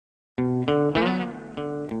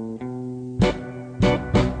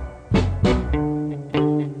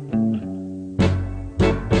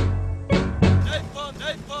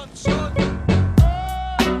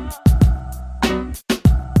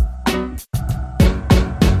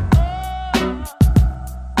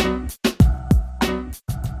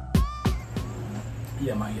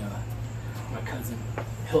Yeah, my cousin,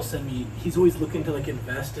 he'll send me. He's always looking to like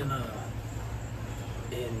invest in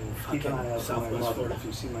Keep an eye fucking out for my Southwest mother. Florida. If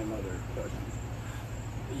you see my mother,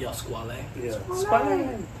 Yeah, Squale. yeah.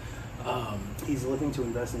 Squale. He's looking to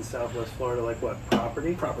invest in Southwest Florida, like what,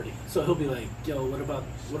 property? Property. So he'll be like, "Yo, what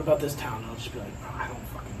about this town?" And I'll just be like, "Bro, I don't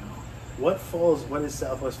fucking know." What is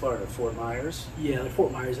Southwest Florida? Fort Myers? Yeah, like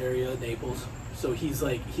Fort Myers area, Naples. So he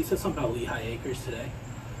said something about Lehigh Acres today.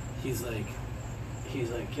 He's like,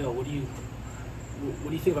 "Yo, what do you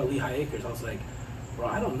think about Lehigh Acres?" I was like, "Bro,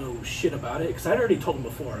 I don't know shit about it," because I'd already told him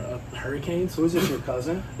before. Hurricanes. So is this your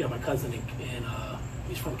cousin? Yeah, my cousin, and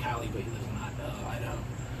he's from Cali, but he lives in Idaho.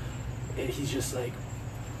 And he's just like,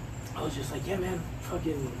 I was just like, yeah, man,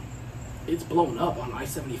 fucking, it's blown up on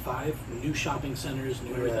I-75, new shopping centers,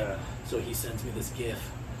 new everything. Yeah. So he sends me this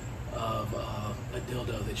gif of a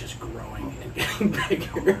dildo that's just growing and getting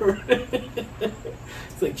bigger.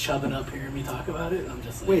 It's like chubbing up hearing me talk about it. I'm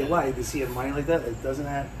just like, Wait, why? Does he have money like that? It doesn't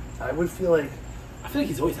have. I would feel like. I feel like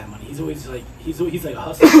he's always had money. He's always like, he's like a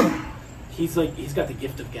hustler. He's got the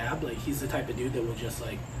gift of gab. Like, he's the type of dude that will just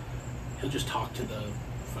like, he'll just talk to the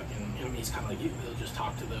fucking, I mean, he's kind of like you. He'll just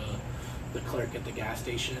talk to the clerk at the gas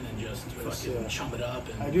station and just fucking chum it up.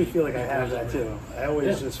 And I do feel like I have that too. I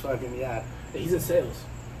always just fucking He's in sales.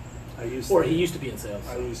 He used to be in sales.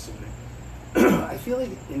 I used to be. I feel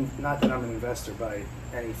like, not that I'm an investor by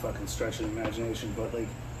any fucking stretch of the imagination, but like,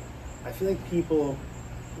 I feel like people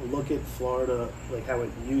look at Florida like how it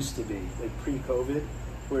used to be, like pre-COVID,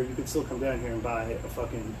 where you could still come down here and buy a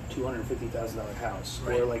fucking $250,000 house,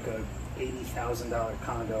 right, or like a $80,000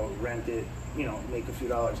 condo, rent it, make a few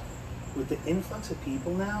dollars. With the influx of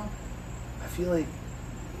people now, I feel like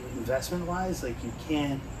investment-wise, like you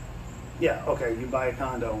can't. Yeah, okay, you buy a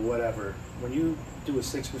condo, whatever. When you do a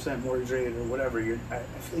 6% mortgage rate or whatever, I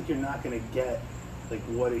feel like you're not going to get like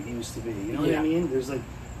what it used to be. You know what I mean? There's like,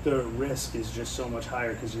 the risk is just so much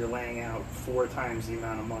higher because you're laying out 4 times the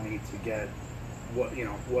amount of money to get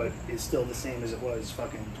what is still the same as it was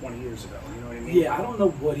fucking 20 years ago. You know what I mean? Yeah, I don't know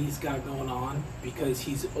what he's got going on because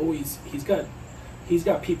he's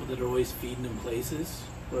got people that are always feeding him places.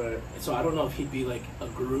 Right. And so I don't know if he'd be like a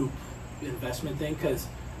group investment thing because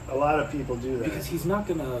a lot of people do that. Because he's not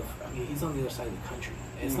gonna. I mean, he's on the other side of the country.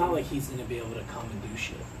 It's not like he's gonna be able to come and do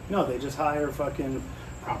shit. No, they just hire fucking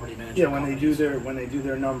property management. Yeah, when they do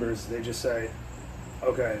their numbers, they just say,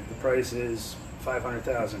 okay, the price is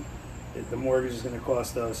 $500,000. The mortgage is going to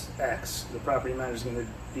cost us X. The property manager is going to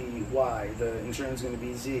be Y. The insurance is going to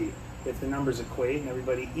be Z. If the numbers equate and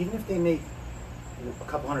everybody, even if they make a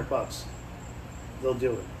couple $100, they'll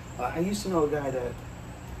do it. I used to know a guy that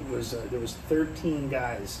there was 13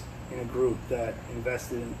 guys in a group that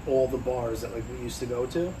invested in all the bars that like we used to go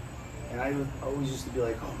to, and I always used to be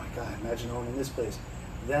like, oh my god, imagine owning this place.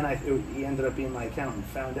 Then he ended up being my accountant.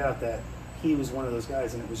 Found out that he was one of those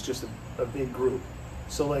guys, and it was just a big group.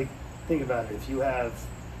 So like, think about it. If you have,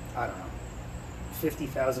 I don't know,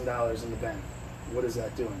 $50,000 in the bank, what is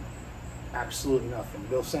that doing? Absolutely nothing.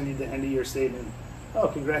 They'll send you the end of year statement. Oh,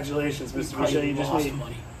 congratulations, Mr. Michelle, you just made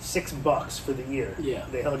money. $6 for the year. Yeah.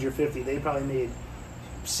 They held your 50. They probably made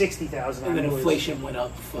 60,000. And then inflation went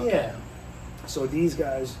up. Yeah. So these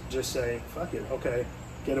guys just say, fuck it, okay,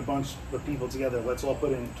 get a bunch of people together, let's all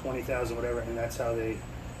put in 20,000, whatever, and that's how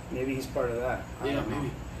maybe he's part of that. Yeah,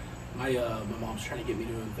 maybe. My mom's trying to get me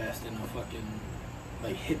to invest in a fucking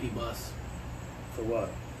like hippie bus. For what?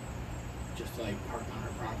 Just like park on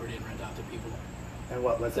her property and rent out to people. And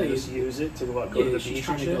what? Let them just use it to go to the beach? She's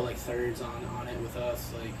trying to go like thirds on it with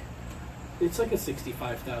us. Like, it's like a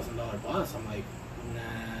 $65,000 bus. I'm like,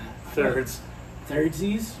 nah. Thirds.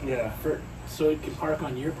 Thirdsies? Yeah. So it can park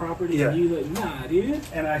on your property? Yeah. And you like, nah, dude.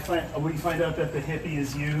 And we find out that the hippie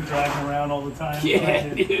is you driving around all the time?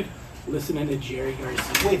 Yeah, dude. Listening to Jerry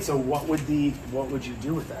Garcia. Wait, so what would you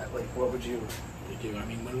do with that? Like, what would you do? I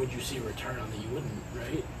mean, when would you see a return on that? You wouldn't,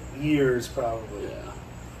 right? Years, probably. Yeah.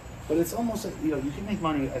 But it's almost like, you can make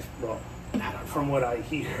money, from what I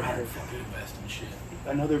hear. I don't fucking invest in shit.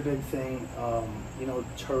 Another big thing,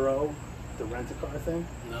 Turo, the rent-a-car thing?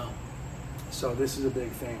 No. So this is a big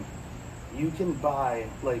thing. You can buy,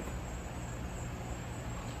 like,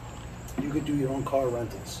 you could do your own car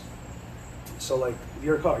rentals. So, like,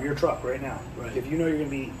 your truck right now. Right. If you know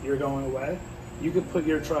you're going away, you could put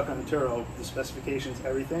your truck on Turo, the specifications,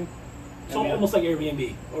 everything. So almost like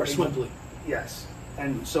Airbnb or Swimply. Yes.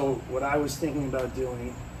 And so what I was thinking about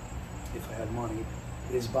doing, if I had money,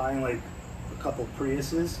 is buying like a couple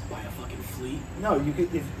Priuses. Buy a fucking fleet? No, you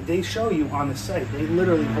could. If they show you on the site, they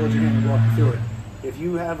literally hold your hand and walk you through it. If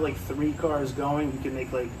you have like 3 cars going, you can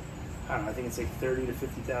make like, I don't know, I think it's like 30 to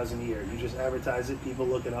 50,000 a year. You just advertise it, people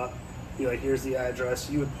look it up, Be like, here's the address.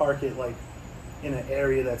 You would park it like in an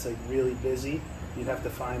area that's like really busy. You'd have to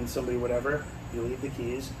find somebody, whatever. You leave the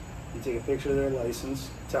keys. You take a picture of their license.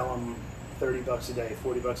 Tell them $30 a day,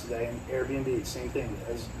 $40 a day. And Airbnb, same thing.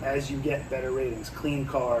 As you get better ratings, clean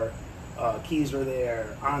car, keys are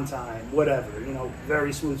there, on time, whatever. You know,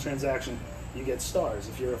 very smooth transaction. You get stars.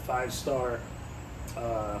 If you're a 5-star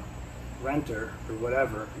renter or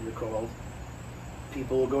whatever you're called,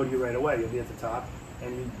 people will go to you right away. You'll be at the top,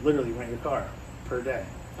 and you literally rent your car per day.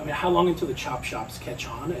 I mean, how long until the chop shops catch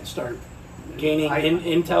on and start gaining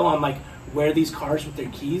intel on like where these cars with their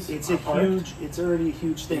keys It's are a parked? huge. It's already a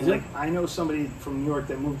huge thing. Is it? Like, I know somebody from New York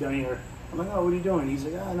that moved down here. I'm like, oh, what are you doing? He's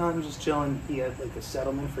like, oh, no, I'm just chilling. He had like a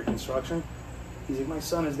settlement for construction. He's like, my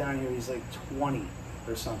son is down here. He's like 20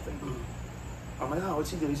 or something. I'm like, oh, what's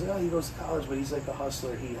he do? He's like, oh, he goes to college, but he's like a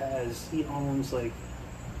hustler. He owns like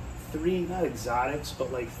 3, not exotics,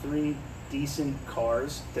 but like 3 decent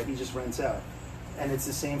cars that he just rents out. And it's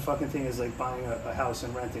the same fucking thing as like buying a house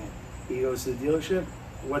and renting it. He goes to the dealership.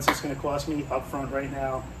 What's this going to cost me up front right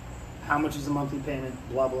now? How much is the monthly payment?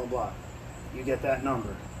 Blah, blah, blah. You get that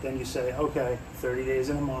number. Then you say, okay, 30 days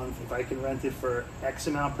in a month. If I can rent it for X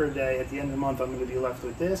amount per day, at the end of the month, I'm going to be left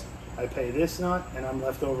with this. I pay this nut, and I'm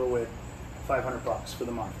left over with $500 for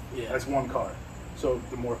the month. Yeah. That's one car. So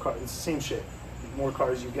the more cars, it's the same shit. The more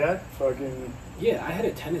cars you get, fucking. Yeah, I had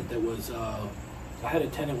a tenant that was. I had a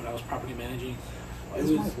tenant when I was property managing. It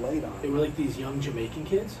was late on. They were like these young Jamaican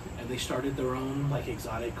kids, and they started their own like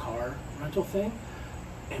exotic car rental thing.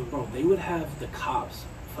 And bro, they would have the cops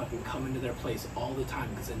fucking come into their place all the time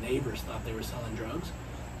because the neighbors thought they were selling drugs.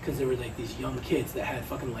 Because they were like these young kids that had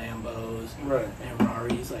fucking Lambos Right. and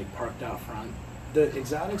Raris like parked out front. The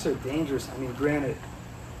exotics are dangerous. I mean, granted,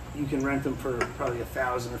 you can rent them for probably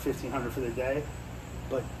 $1,000 or $1,500 for the day,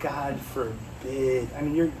 but God forbid. I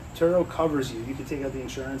mean, your Turo covers you. You could take out the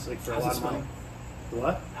insurance like for How's a lot it of money. spelled?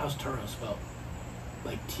 What? How's Turo spelled?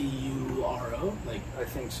 Like Turo? Like I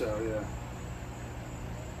think so. Yeah.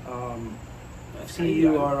 that's how you-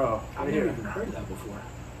 Turo. I've Right never here. even heard of that before.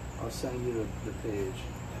 I'll send you the page.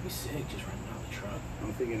 That'd be sick, just renting out the truck.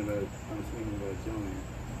 I'm thinking about doing it.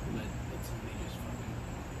 But that's somebody just fucking.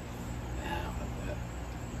 Fuck that.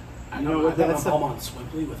 I You know know what, I got that's my the- mom on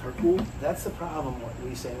Swimply with her pool. That's the problem when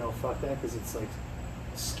we say no, fuck that, because it's like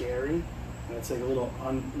scary and it's like a little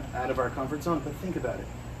out of our comfort zone. But think about it.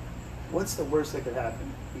 What's the worst that could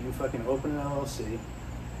happen? You fucking open an LLC,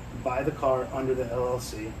 buy the car under the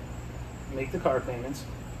LLC, make the car payments.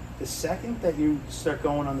 The second that you start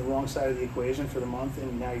going on the wrong side of the equation for the month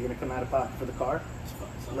and now you're going to come out of pocket for the car, It's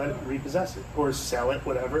fun. let it repossess it or sell it,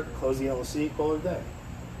 whatever, close the LLC, call it a day.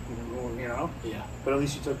 You know? Yeah. But at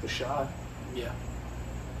least you took the shot. Yeah.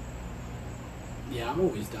 Yeah, I'm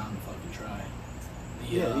always down to fucking try.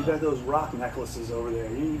 The, Yeah, you got those rock necklaces over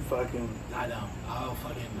there. You fucking. I know. I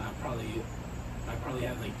probably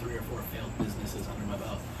have like 3 or 4 failed businesses under my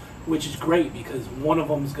belt, which is great because one of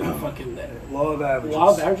them's gonna fucking Law of averages. law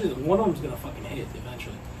of averages. One of them's gonna fucking hit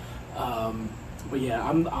eventually. But yeah,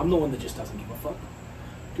 I'm the one that just doesn't give a fuck.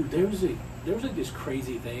 Dude, there was like this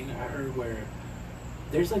crazy thing I heard where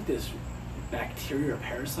there's like this bacteria or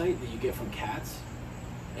parasite that you get from cats,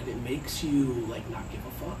 and it makes you like not give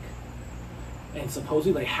a fuck. And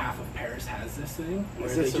supposedly like half of Paris has this thing. Is where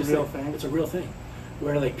this they a just, real like, thing? It's a real thing.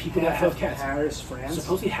 Where like people that Half have of cats, Paris, France.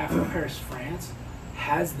 supposedly half of Paris, France,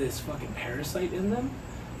 has this fucking parasite in them,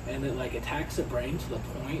 and it like attacks the brain to the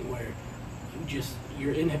point where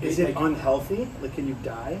you're inhibited. Is it like, unhealthy? Like, can you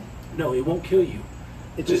die? no, it won't kill you.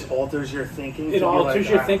 It just alters your thinking. It to be alters like,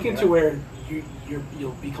 your ah, thinking yeah. to where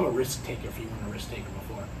you'll become a risk taker if you weren't a risk taker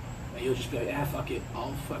before. And you'll just be like, fuck it,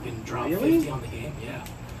 I'll fucking drop Really? 50 on the game. Yeah.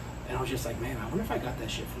 And I was just like, man, I wonder if I got that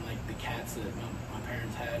shit from like the cats that my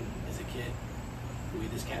parents had as a kid. We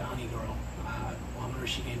had this cat, Honey Girl. I wonder if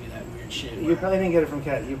she gave me that weird shit. You probably didn't get it from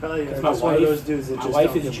cat. You probably are Because just one of those dudes that my just wife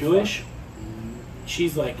don't is give a Jewish. fuck.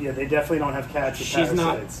 She's like, Yeah, they definitely don't have cats with she's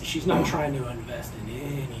parasites. she's not trying to invest in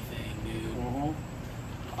anything, dude. Mhm.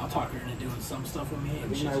 I'll talk her into doing some stuff with me. I And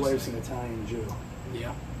think she's my just wife's like, an Italian Jew.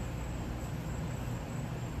 yeah.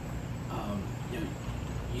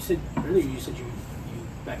 You said earlier. You said you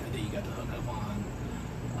back in the day you got to hook up on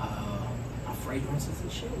fragrances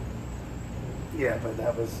and shit. Yeah, but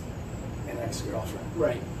that was an ex-girlfriend.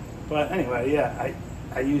 Right. But anyway, yeah,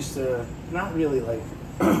 I used to not really like.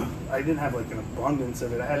 I didn't have like an abundance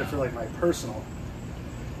of it. I had it for like my personal.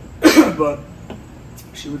 But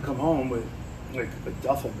she would come home with like a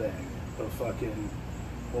duffel bag of fucking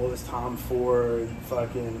all this Tom Ford,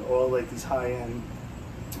 fucking all like these high-end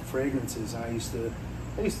fragrances, and I used to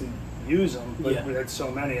use them, but Yeah. we had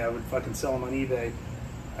so many, I would fucking sell them on eBay.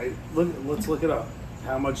 Let's look it up.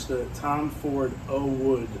 how much the Tom Ford O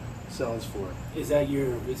Wood sells for. Is that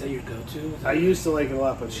your go-to? I used to like it a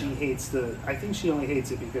lot, but she hates I think she only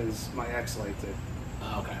hates it because my ex liked it.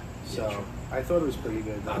 Oh, okay. So Yeah, I thought it was pretty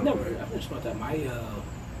good. I've never smelled that. My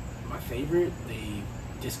favorite, they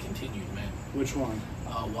discontinued, man. Which one?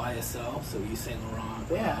 YSL, so Yves Saint Laurent.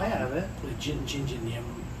 Yeah, I have it. With ginger yam.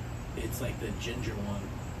 It's like the ginger one.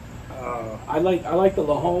 Uh, I like the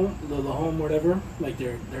La Homme, whatever, like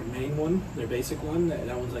their main one, their basic one.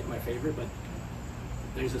 That one's like my favorite. But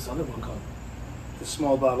there's this other one called the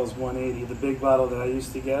small bottle's $180. The big bottle that I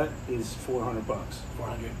used to get is $400.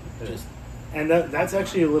 400. Yeah. Just And that's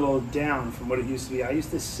actually a little down from what it used to be. I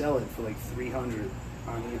used to sell it for like $300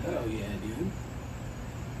 on eBay. hell yeah, dude.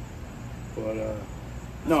 But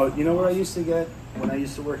no, you know what I used to get when I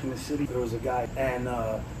used to work in the city? There was a guy, and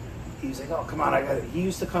he was like, "Oh, come on, I got it." He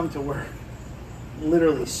used to come to work,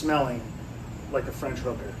 literally smelling like a French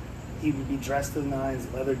hooker. He would be dressed to the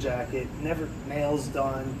nines, leather jacket, never nails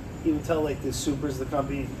done. He would tell like the supers, the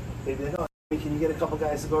company, they'd be like, "Oh, can you get a couple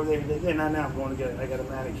guys to go over there?" He'd be like, "Yeah, not now. I'm going to get it. I got a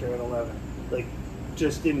manicure at 11." Like,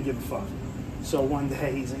 just didn't give a fuck. So one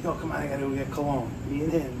day he's like, "Oh, come on, I gotta go get cologne." Me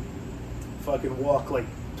and him fucking walk like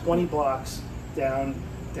 20 blocks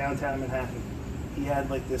downtown Manhattan. He had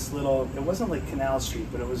like this little, it wasn't like Canal Street,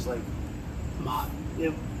 but it was like,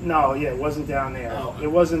 it wasn't down there. Oh.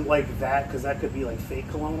 It wasn't like that, because that could be like fake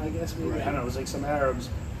cologne, I guess, maybe. Right. I don't know, it was like some Arabs.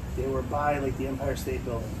 They were by like the Empire State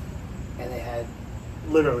Building, and they had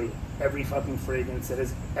literally every fucking fragrance that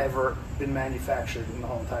has ever been manufactured in the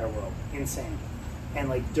whole entire world. Insane. And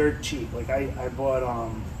like dirt cheap. Like I bought,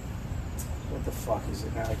 what the fuck is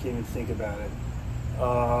it now? I can't even think about it.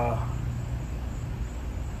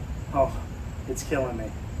 It's killing me.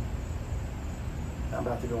 I'm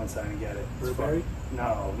about to go inside and get it. Burberry?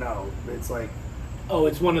 No. It's like, Oh,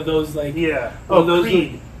 it's one of those like yeah. One of those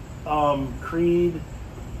Creed. Creed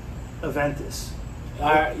Aventus.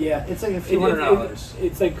 yeah. It's like a few $100.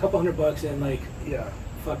 It's like a couple $100 and like Yeah.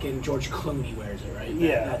 fucking George Clooney wears it, right?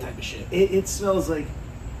 Yeah. That type of shit. It smells like,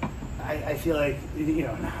 I feel like,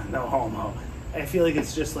 no homo. I feel like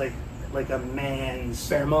it's just like a man's.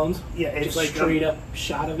 Pheromones. Yeah, it's Just like straight up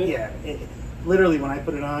shot of it. Yeah, literally when I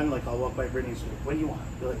put it on, like I'll walk by Brittany and she's like, "What do you want?"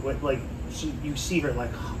 You see her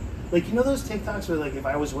like those TikToks where like, if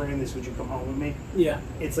I was wearing this, would you come home with me? Yeah.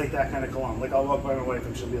 It's like that kind of cologne. Like I'll walk by my wife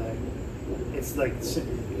and she'll be like, it's like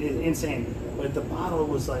insane. But the bottle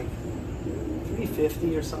was like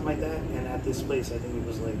 $350 or something like that, and at this place I think it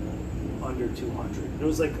was like under $200. It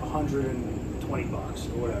was like $120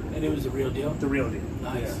 or whatever. And it was the real deal. The real deal.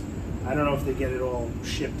 Nice. Yeah. I don't know if they get it all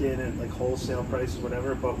shipped in at like wholesale prices,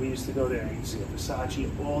 whatever, but we used to go there and you see a Versace,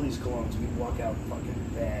 all these colognes. We'd walk out with fucking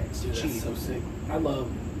bags. Dude, cheap. that's so sick. I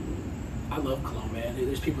love cologne, man.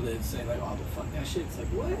 There's people that say like, "Oh, the fuck that shit." It's like,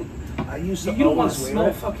 what? I used to You don't want always to wear smell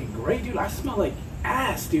it. fucking great, dude. I smell like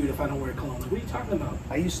ass, dude, if I don't wear cologne. Like, what are you talking about?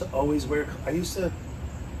 I used to always wear.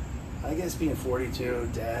 I guess being 42,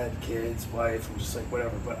 dad, kids, wife, I'm just like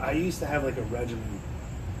whatever. But I used to have like a regimen.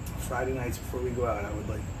 Friday nights before we go out, I would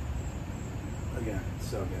like. Again,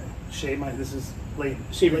 so good. Shave my. This is late.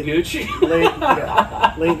 Shave your Gucci. Late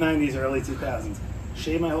 90s, early 2000s.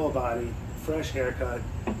 Shave my whole body, fresh haircut.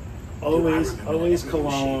 Always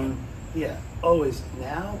cologne. Yeah, always.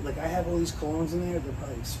 Now, like I have all these colognes in there. They're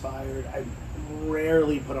probably expired. I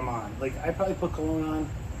rarely put them on. Like I probably put cologne on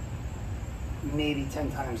maybe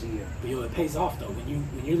 10 times a year. But yo, it pays off though.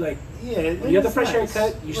 When you like, Yeah, when you have the fresh nice.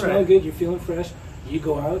 haircut, you Right. smell good, you're feeling fresh. You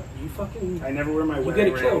go out, you fucking. I never wear my You wedding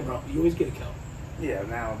get a kill, ring. bro. You always get a kill. Yeah,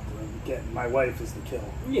 now my wife is the kill.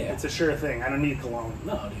 Yeah. It's a sure thing. I don't need cologne.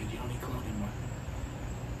 No, dude, you don't need cologne anymore.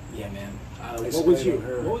 Yeah, man. I What was sprayed your on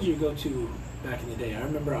her. What was your go-to back in the day? I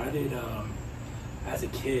remember I did. As a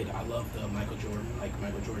kid, I loved Michael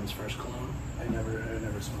Jordan's first cologne. I never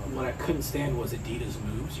smelled What I that. couldn't stand was Adidas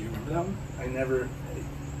Moves. You remember that one? I never.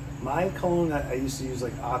 My cologne that I used to use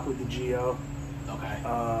like Aqua di Gio. Okay.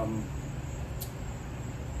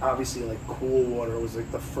 Obviously, like Cool Water was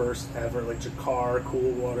like the first ever, like Jakar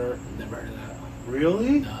Cool Water. Never heard of that.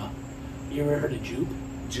 Really? No. You ever heard of Jupe?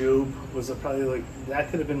 Jupe was probably like, that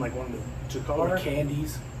could have been like one of the Or Jakar.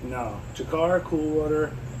 Candies? No, Jakar Cool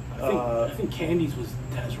Water. I think Candies was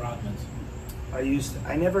Dennis Rodman's.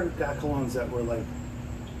 I never got colognes that were like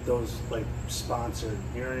those like sponsored.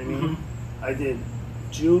 You know what I mean? Mm-hmm. I did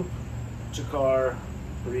Jupe, Jakar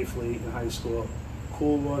briefly in high school,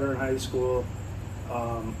 Cool Water in high school.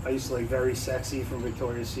 I used to like Very Sexy from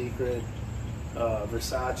Victoria's Secret,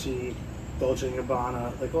 Versace, Dolce &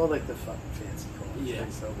 Gabbana, like all like the fucking fancy colognes. Yeah.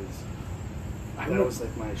 That was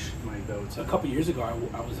like my go-to. A couple years ago,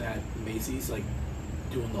 I was at Macy's, like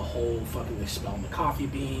doing the whole fucking, like, smelling the coffee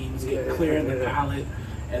beans, Yeah, getting clearing the yeah. palette,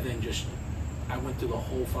 and then just, I went through the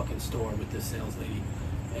whole fucking store with this sales lady,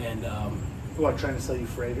 and What, trying to sell you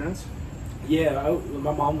fragrance? yeah,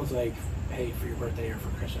 my mom was like, hey, for your birthday or for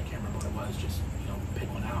Christmas, I can't remember what it was, just, you know,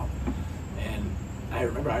 pick one out. And I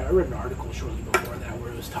remember I read an article shortly before that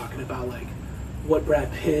where it was talking about, like, what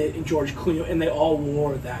Brad Pitt and George Clooney, and they all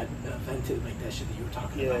wore that vented, like, that shit that you were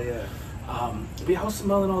talking about. Yeah. But yeah, I was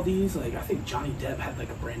smelling all these, like, I think Johnny Depp had, like,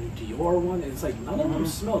 a brand new Dior one, and it's like, none of them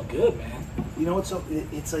smell good, man. You know what's so?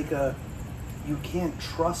 It's like you can't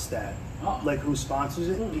trust that, like, who sponsors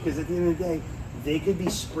it, because at the end of the day, they could be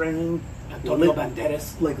spraying Antonio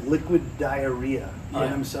Banderas. like liquid diarrhea on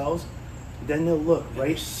themselves. Then they'll look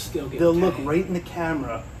right. Still get They'll look tagged. right in the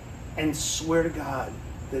camera and swear to God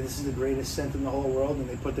that this is the greatest scent in the whole world, and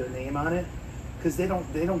they put their name on it because they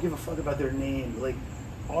don't give a fuck about their name. Like,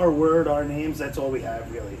 our word, our names, that's all we have,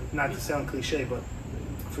 really. Not to sound cliche, but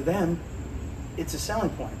for them, it's a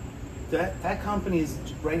selling point. That company is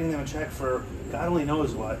writing them a check for God only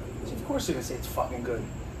knows what. So of course they're gonna say it's fucking good.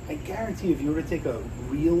 I guarantee you, if you were to take a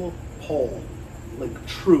real poll, like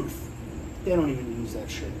truth, they don't even use that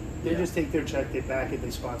shit. They just take their check, they back it,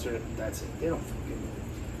 they sponsor it, that's it. They don't fucking.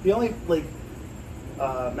 The only, like,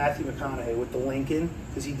 Matthew McConaughey with the Lincoln,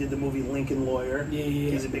 because he did the movie Lincoln Lawyer. Yeah.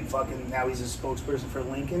 He's a big fucking, now he's a spokesperson for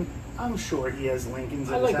Lincoln. I'm sure he has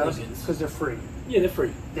Lincolns I in his like house Lincolns. because they're free. Yeah, they're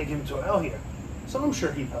free. They give them to L here. So I'm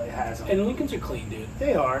sure he probably has them. And Lincolns are clean, dude.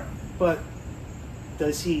 They are, but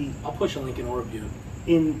does he, I'll push a Lincoln or a Butte.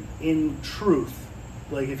 in truth,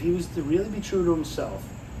 like, if he was to really be true to himself,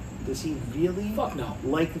 does he really Fuck no.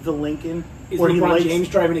 like the Lincoln? Is or he LeBron likes, James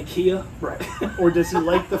driving a Kia? right? Or does he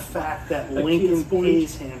like the fact that A Kia Lincoln Sportage?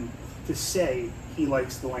 pays him to say he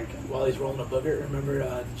likes the Lincoln? While he's rolling a booger. Remember,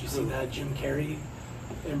 did you see that Jim Carrey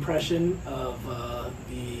impression of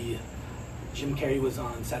the... Jim Carrey was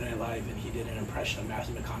on Saturday Night Live and he did an impression of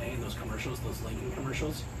Matthew McConaughey in those commercials, those Lincoln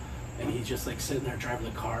commercials. And he's just, like, sitting there driving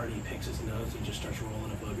the car and he picks his nose and just starts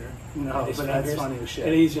rolling a booger. No, with his but that's fingers. funny as shit.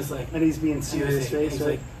 And he's just like... And he's being serious face, he's right?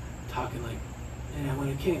 like talking like, yeah, when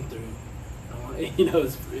it came through, you know,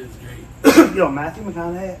 it's great. Yo, Matthew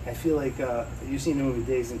McConaughey, I feel like you've seen the movie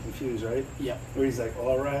Dazed and Confused, right? Yeah. Where he's like,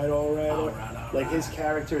 all right. All Like, his right.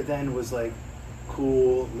 character then was like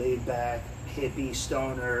cool, laid back, hippie,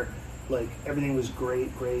 stoner. Like, everything was great,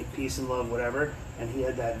 peace and love, whatever. And he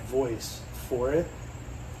had that voice for it.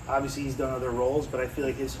 Obviously, he's done other roles, but I feel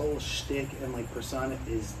like his whole shtick and, like, persona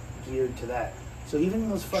is geared to that. So even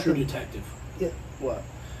those fucking... True Detective. Yeah, what?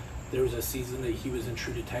 There was a season that he was in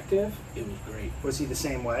True Detective. It was great. Was he the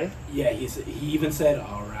same way? Yeah, he even said,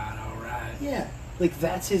 all right. Yeah. Like,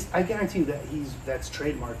 that's his... I guarantee you that that's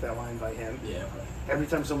trademarked, that line by him. Yeah. Every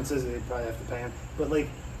time someone says it, they probably have to pay him. But, like,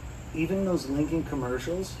 even those Lincoln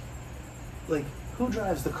commercials, like, who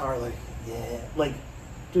drives the car like, yeah, like,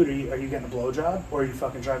 dude, are you getting a blowjob or are you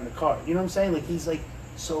fucking driving the car? You know what I'm saying? Like, he's, like,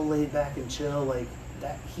 so laid back and chill, like,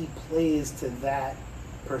 that he plays to that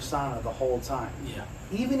persona the whole time. Yeah.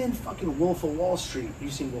 Even in fucking Wolf of Wall Street,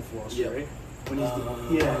 you've seen Wolf of Wall Street, Yep. right? When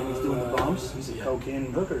he's doing the bumps, he's like, cocaine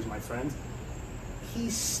and hookers, my friends.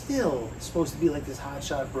 He's still supposed to be like this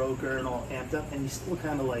hotshot broker and all amped up, and he's still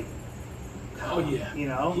kind of like, Oh, yeah. you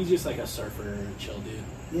know? He's just like a surfer, chill dude.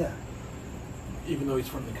 Yeah. Even though he's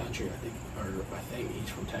from the country, I think he's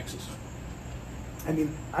from Texas. I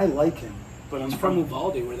mean, I like him, but He's I'm from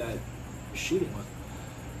Uvalde, where that shooting was.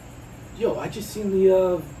 Yo, I just seen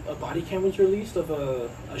the a body cam was released of a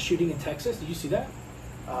shooting in Texas. Did you see that?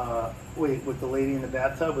 Wait, with the lady in the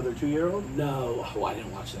bathtub with her 2-year-old? No. Oh, I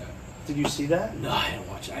didn't watch that. Did you see that? No, I didn't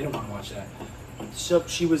watch it. I don't want to watch that. So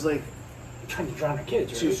she was like, Trying to drown her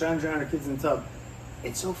kids, right? she was trying to drown her kids in the tub.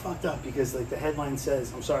 It's so fucked up because, like, the headline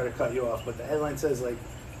says, I'm sorry to cut you off, but the headline says, like,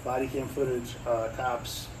 body cam footage,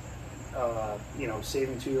 cops,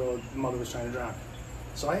 saving 2-year-old mother was trying to drown.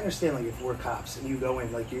 So I understand, like, if we're cops and you go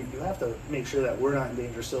in, like, you have to make sure that we're not in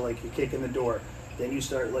danger. So, like, you kick in the door, then you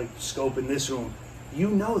start, like, scoping this room. You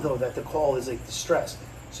know, though, that the call is, like, distress.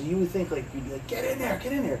 So you would think, like, you'd be like, get in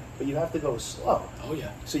there. But you have to go slow. Oh,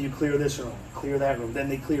 yeah. So you clear this room, clear that room. Then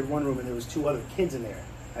they cleared one room and there was 2 other kids in there.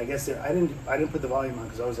 I guess I didn't put the volume on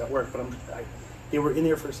because I was at work, but they were in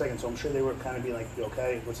there for a second, so I'm sure they were kind of being like, you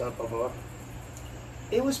okay, what's up, blah, blah, blah.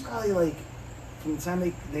 It was probably like, from the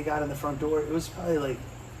time they got in the front door, it was probably like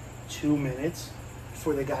 2 minutes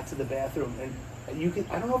before they got to the bathroom. And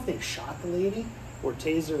I don't know if they shot the lady or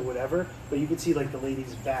taser or whatever, but you could see like the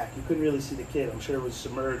lady's back. You couldn't really see the kid. I'm sure it was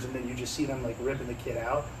submerged, and then you just see them like ripping the kid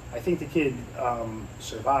out. I think the kid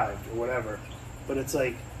survived or whatever, but it's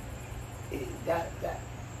like, that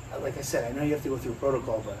like I said, I know you have to go through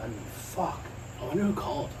protocol, but I mean, fuck. I wonder who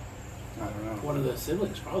called. I don't know. One of the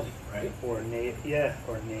siblings, probably, right? Or a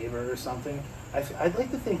neighbor or something. I'd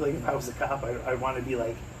like to think, like, if I was a cop, I'd want to be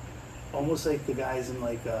like, almost like the guys in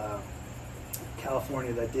like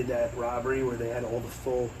California that did that robbery where they had all the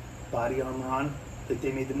full body armor on. Like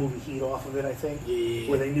they made the movie Heat off of it, I think. Yeah.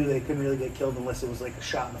 Where they knew they couldn't really get killed unless it was like a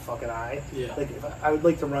shot in the fucking eye. Yeah. Like if I would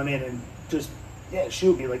like to run in and just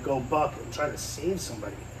shoot me, like go buck and try to save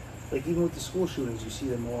somebody. Like even with the school shootings, you see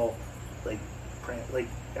them all like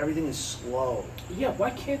everything is slow. Yeah, why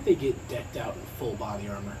can't they get decked out in full body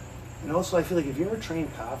armor? And also, I feel like if you're a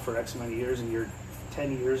trained cop for X amount of years and you're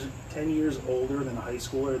 10 years older than a high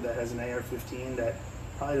schooler that has an AR-15 that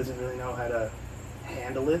probably doesn't really know how to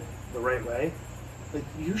handle it the right way, like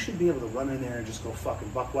you should be able to run in there and just go fucking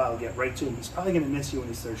buck wild, get right to him. He's probably gonna miss you when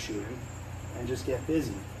he starts shooting, and just get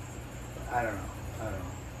busy. But I don't know.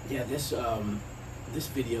 Yeah, this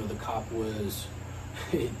video, the cop was.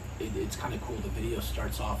 It's kind of cool. The video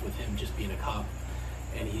starts off with him just being a cop,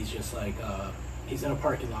 and he's just like he's in a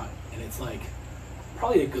parking lot, and it's like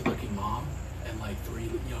probably a good-looking mom and like 3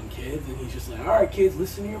 young kids, and he's just like, all right, kids,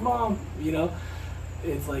 listen to your mom, you know.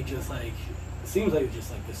 It's like just like seems like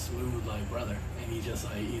just like this smooth like brother, and he's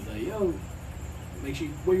like yo, make sure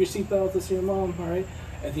you wear your seatbelt, listen to your mom, all right.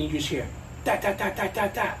 And then you just hear da da da da da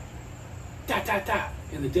da da da da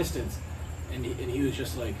in the distance, and he was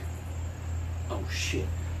just like, oh shit.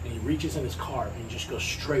 And he reaches in his car and just goes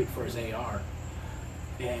straight for his AR,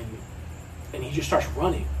 and he just starts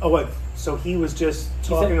running. Oh, what? So he was just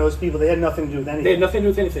talking to those people. They had nothing to do with anything. They had nothing to do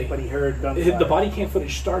with anything. But he heard gunfire. The body cam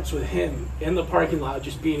footage starts with him in the parking lot,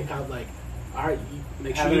 just being kind of like, all right,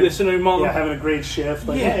 make sure you listen to your mom. Yeah, having a great shift.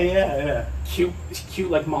 Like, yeah. Cute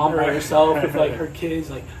like mom by herself with like her kids.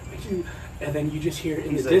 Like, make sure you, and then you just hear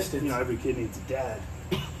in the distance. You know, every kid needs a dad.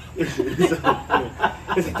 He's like,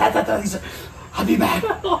 dad. He's like, I'll be back.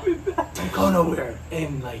 Don't go nowhere.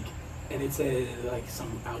 And it's like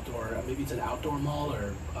some outdoor, maybe it's an outdoor mall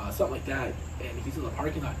or something like that. And he's in the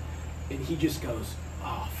parking lot, and he just goes,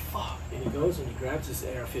 oh fuck! And he goes and he grabs his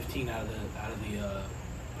AR-15 out of the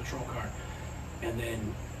patrol car, and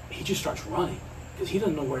then he just starts running because he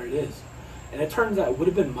doesn't know where it is. And it turns out it would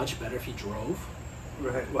have been much better if he drove.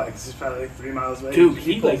 Right, why? Because it's probably like 3 miles away. Dude,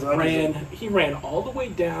 he ran all the way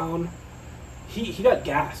down. He got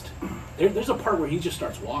gassed. There's a part where he just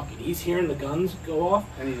starts walking. He's hearing the guns go off,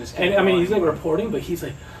 and he's like reporting, but he's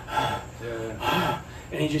like,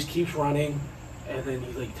 and he just keeps running, and then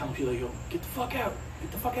he's like telling people, like, yo, get the fuck out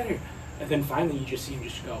of here. And then finally you just see him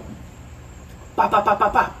just go, ba ba ba ba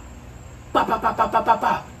ba, ba ba ba ba ba ba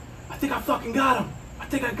ba. I think I fucking got him.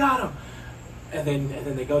 And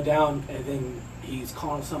then they go down, and then he's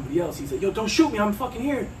calling somebody else. He's like, yo, don't shoot me. I'm fucking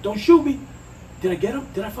here. Don't shoot me. Did I get him?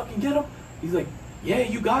 Did I fucking get him? He's like, yeah,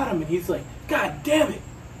 you got him. And he's like, God damn it,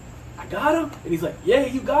 I got him. And he's like, yeah,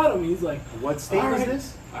 you got him. And he's like, what state is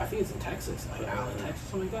this? I think it's in Texas, like Allen, Texas,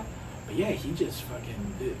 something like that. But yeah, he just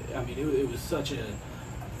fucking, I mean, it was such a,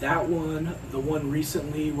 that one, the one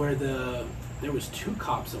recently where there was 2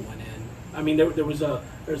 cops that went in. I mean, there was a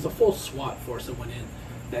full SWAT force that went in.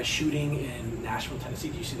 That shooting in Nashville, Tennessee.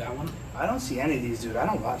 Do you see that one? I don't see any of these, dude. I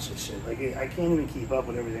don't watch this shit. Like, I can't even keep up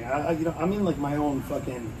with everything. I'm in like my own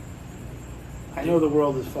fucking. I know the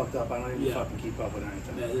world is fucked up. I don't even fucking keep up with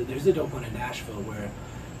anything. There's a dope one in Nashville where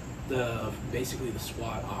basically the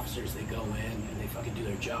SWAT officers, they go in and they fucking do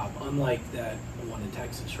their job. Unlike that one in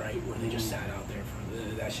Texas, right, where they just sat out there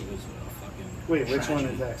for that shit was a fucking. Wait, which tragedy.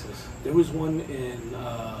 one in Texas? There was one in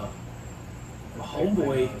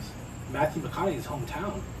homeboy. Matthew McConaughey's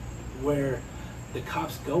hometown, where the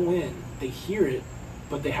cops go in, they hear it,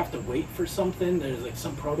 but they have to wait for something. There's like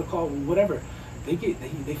some protocol, whatever. They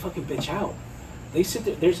fucking bitch out. They sit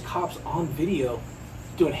there. There's cops on video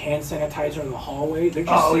doing hand sanitizer in the hallway. They're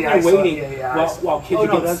just sitting there waiting while kids are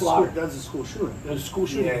getting slaughtered. That's a school shooting. There's a school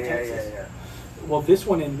shooting in Texas. Yeah. Well, this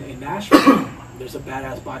one in Nashville, there's a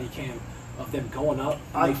badass body cam of them going up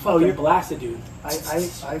and they fucking blasted, dude.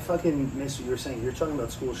 I fucking miss what you were saying. You're talking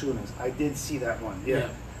about school shootings. I did see that one. Yeah.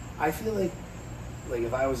 I feel like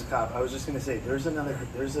if I was a cop, I was just gonna say there's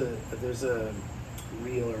a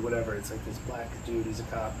reel or whatever. It's like this black dude. He's a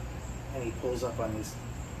cop, and he pulls up on this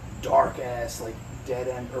dark ass like dead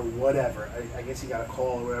end or whatever. I guess he got a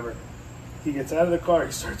call or whatever. He gets out of the car.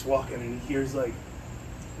 He starts walking, and he hears like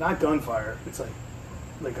not gunfire. It's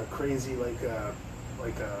like a crazy like a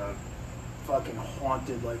fucking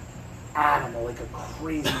haunted like animal, like a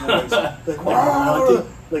crazy noise,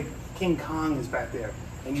 like King Kong is back there,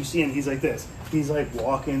 and you see him. He's like this. He's like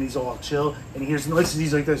walking. He's all chill, and he hears noises.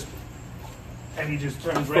 He's like this, and he just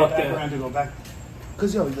turns right back around to go back.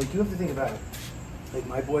 Because like you have to think about it. Like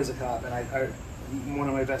my boy's a cop, and one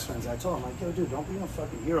of my best friends, I told him, like, yo, dude, don't be a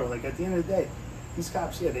fucking hero. Like, at the end of the day, these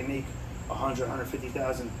cops, yeah, they make 100,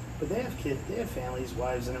 150,000, but they have kids, they have families,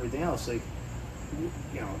 wives, and everything else. Like,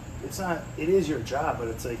 you know, it's not, it is your job, but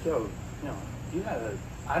it's like, yo, you know, you gotta,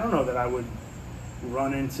 I don't know that I would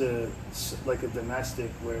run into like a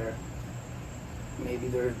domestic where maybe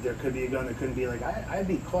there could be a gun, there couldn't be. Like, I'd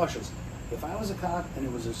be cautious. If I was a cop and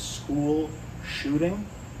it was a school shooting,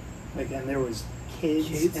 like, and there was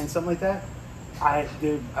kids and something like that, I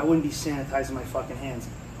wouldn't be sanitizing my fucking hands.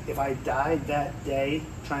 If I died that day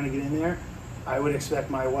trying to get in there, I would expect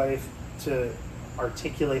my wife to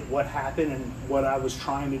articulate what happened and what I was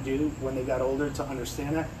trying to do when they got older to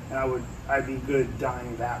understand that, and I'd be good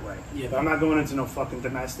dying that way. Yeah, but I'm not going into no fucking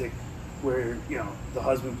domestic where, you know, the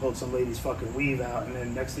husband pulled some lady's fucking weave out and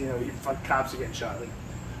then next thing you know, your fucking cops are getting shot. Like,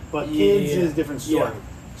 but kids is a different story. Yeah.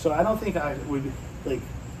 So I don't think I would, like,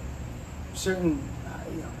 certain,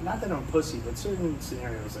 you know, not that I'm a pussy, but certain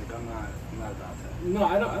scenarios, like, I'm not about that. No,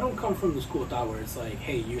 I don't come from the school of thought where it's like,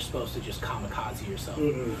 hey, you're supposed to just kamikaze yourself.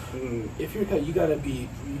 If you're, you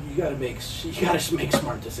gotta make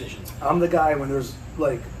smart decisions. I'm the guy when there's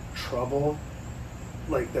like trouble,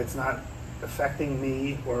 like that's not affecting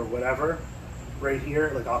me or whatever, right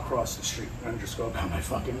here, like I'll cross the street and just go about my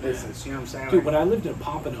fucking business. You know what I'm saying? Dude, like, when I lived in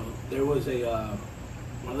Pompano, there was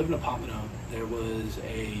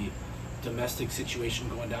a domestic situation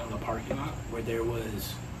going down in the parking lot where there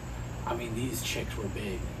was, I mean, these chicks were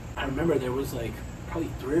big. I remember there was like probably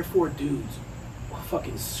 3 or 4 dudes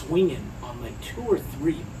fucking swinging on like 2 or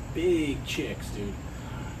 3 big chicks, dude.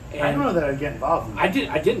 And I don't know that I'd get involved in that.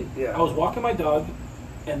 I didn't. Yeah. I was walking my dog,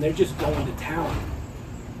 and they're just going to town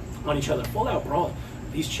on each other, full out brawling.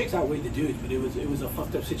 These chicks outweighed the dudes, but it was a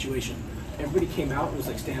fucked up situation. Everybody came out and was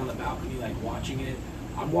like standing on the balcony, like watching it.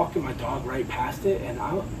 I'm walking my dog right past it, and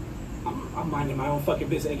I'm minding my own fucking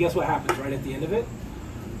business. And guess what happens right at the end of it?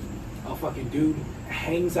 A fucking dude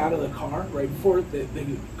hangs out of the car right before they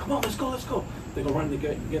come on, let's go. They go run to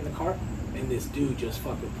get in the car, and this dude just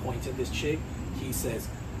fucking points at this chick. He says,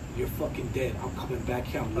 "You're fucking dead. I'm coming back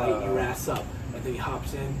here. I'm lighting your ass up." And then he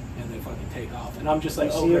hops in, and they fucking take off. And I'm just like,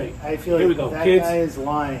 oh great. I feel here like we go, that kids. guy is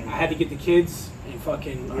lying. I had to get the kids and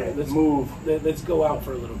fucking all right, let's move. Let's go out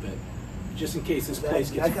for a little bit, just in case this place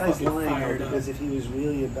gets that guy's fucking lying fired up. because if he was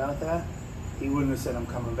really about that, he wouldn't have said I'm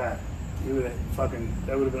coming back. He would have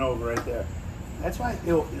that would have been over right there. That's why,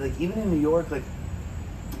 you know, like even in New York, like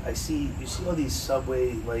you see all these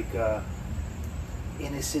subway like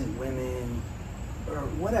innocent women or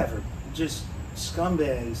whatever, just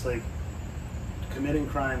scumbags like committing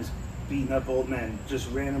crimes, beating up old men,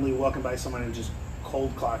 just randomly walking by someone and just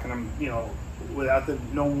cold clocking them, you know, without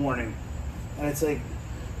no warning. And it's like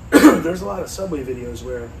there's a lot of subway videos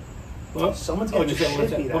where someone's getting shit beat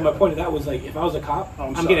out of them. My point of that was like, if I was a cop,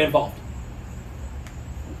 I'm sorry. getting involved.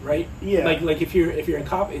 Right? Yeah. Like if you're a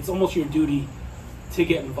cop, it's almost your duty to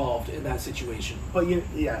get involved in that situation. But you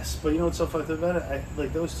know what's so fucked up about it?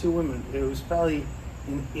 Like those 2 women, it was probably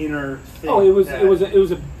an inner thing. Oh, it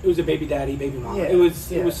was a baby daddy, baby mama. Yeah, it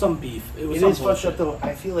was some beef. It was. It is fucked up though.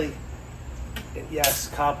 I feel like yes,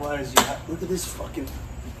 cop wise, look at this fucking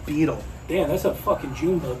beetle. Damn, that's a fucking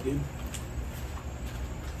June bug, dude.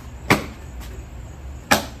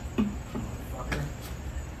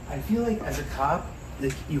 I feel like as a cop,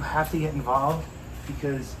 like you have to get involved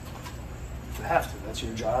because you have to. That's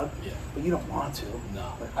your job. Yeah. But you don't want to.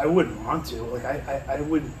 No. Like, I wouldn't want to. Like I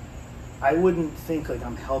wouldn't think like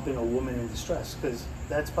I'm helping a woman in distress because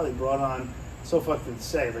that's probably brought on. So fucked to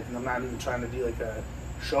say. Like I'm not even trying to be like a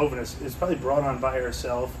chauvinist. It's probably brought on by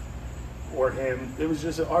herself or him. It was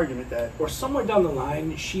just an argument that. Or somewhere down the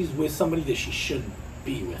line, she's with somebody that she shouldn't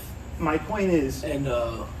be with. My point is, and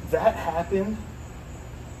that happened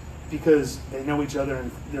because they know each other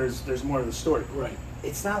and there's more to the story. Right.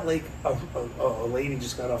 It's not like a lady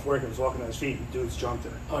just got off work and was walking down the street and dudes jumped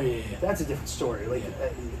her. Oh yeah. That's a different story. Like,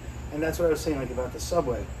 and that's what I was saying like about the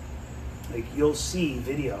subway. Like you'll see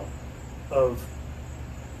video of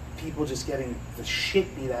people just getting the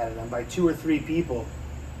shit beat out of them by 2 or 3 people,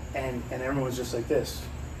 and everyone's just like this.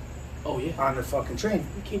 Oh yeah. On the fucking train.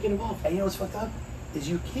 You can't get involved. And you know what's fucked up is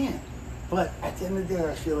you can't. But at the end of the day,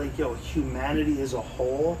 I feel like humanity as a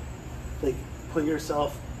whole. Like, put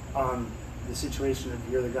yourself on the situation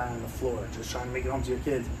of you're the guy on the floor, just trying to make it home to your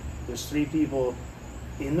kids. There's 3 people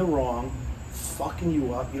in the wrong, fucking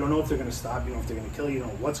you up. You don't know if they're going to stop. You don't know if they're going to kill you. You don't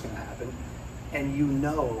know what's going to happen. And you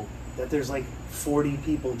know that there's like 40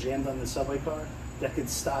 people jammed on the subway car that could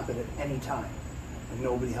stop it at any time. And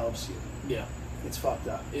nobody helps you. Yeah. It's fucked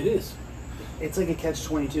up. It is. It's like a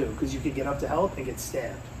catch-22 because you could get up to help and get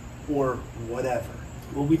stabbed or whatever.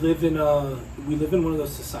 Well, we live in one of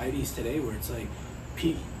those societies today where it's like,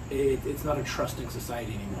 it's not a trusting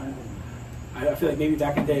society anymore. I feel like maybe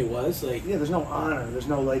back in the day it was like, yeah, there's no honor, there's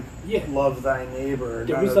no like, yeah, love thy neighbor.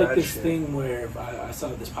 There none was of like that this shit. thing where I saw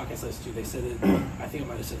this podcast I listened to. They said it. I think I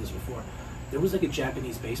might have said this before. There was like a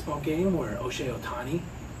Japanese baseball game where Oshie Ohtani,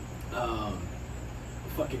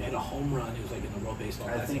 fucking hit a home run. It was like in the World Baseball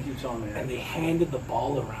Classic. I think you told me that. And they handed the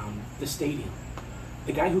ball around the stadium.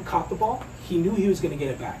 The guy who caught the ball, he knew he was going to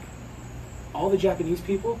get it back. All the Japanese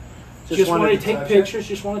people just wanted to take pictures,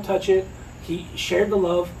 just want to touch it. He shared the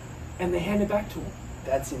love, and they hand it back to him.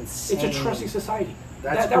 That's insane. It's a trusting society.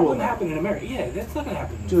 That's that cool, wouldn't man. happen in America. Yeah, that's not going to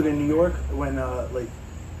happen. Dude, in New York, when like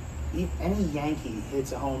any Yankee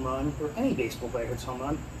hits a home run, or any baseball player hits a home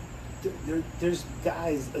run, there's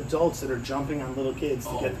guys, adults that are jumping on little kids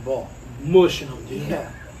to get the ball. Mushing them, dude.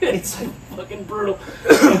 Yeah. It's like fucking brutal.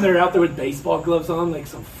 And they're out there with baseball gloves on, like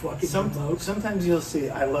some fucking jamoke. Sometimes you'll see,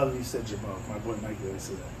 I love you said jamoke, my boy Mike really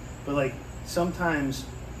said that. But like, sometimes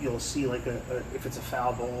you'll see like if it's a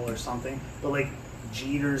foul ball or something, but like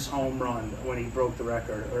Jeter's home run when he broke the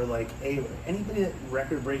record, or like anybody that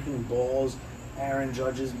record-breaking balls, Aaron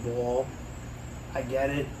Judge's ball, I get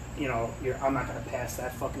it, you know, I'm not going to pass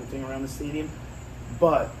that fucking thing around the stadium,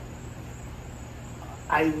 but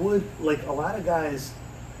I would, like a lot of guys,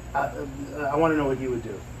 I want to know what you would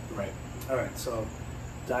do. Right. All right, so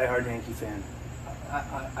diehard Yankee fan.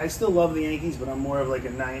 I still love the Yankees, but I'm more of like a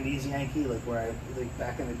 90s Yankee, like where I, like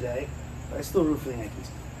back in the day, but I still root for the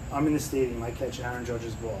Yankees. I'm in the stadium, I catch Aaron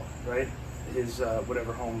Judge's ball, right? His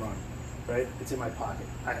whatever home run, right? It's in my pocket,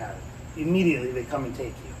 I have it. Immediately they come and take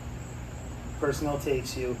you. Personnel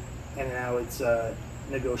takes you, and now it's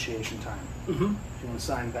negotiation time. Mm-hmm. Do you want to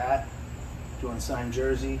sign bat? Do you want to sign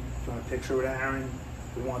jersey? Do you want a picture with Aaron?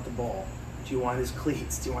 We want the ball. Do you want his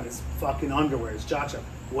cleats? Do you want his fucking underwear, his jock strap?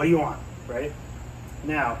 What do you want, right?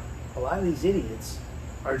 Now, a lot of these idiots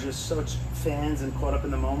are just such fans and caught up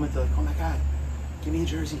in the moment. They're like, oh my God, give me a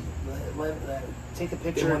jersey. Take a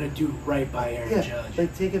picture. They want to do right by Aaron Judge.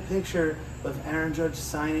 Like take a picture of Aaron Judge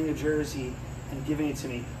signing a jersey and giving it to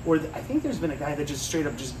me. Or I think there's been a guy that just straight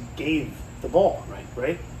up just gave the ball. Right.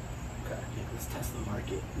 Right? Okay. Yeah, let's test the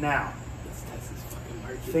market. Now, Let's test this fucking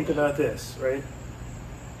market. think about this, right?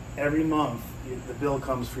 Every month, the bill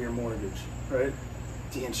comes for your mortgage, right?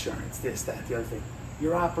 The insurance, this, that, the other thing.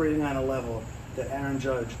 You're operating on a level that Aaron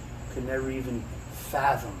Judge could never even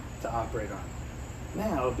fathom to operate on.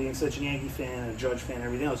 Now, being such a Yankee fan, a Judge fan, and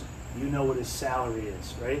everything else, you know what his salary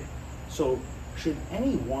is, right? So, should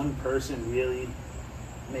any one person really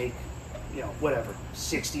make, you know, whatever,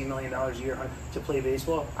 $60 million a year to play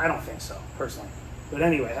baseball? I don't think so, personally. But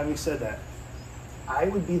anyway, having said that, I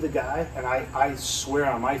would be the guy, and I swear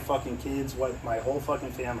on my fucking kids, my whole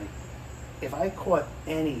fucking family, if I caught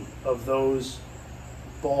any of those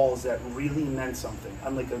balls that really meant something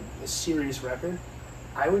on like a serious record,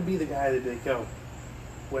 I would be the guy that'd be like, yo,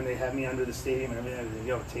 when they have me under the stadium and everything,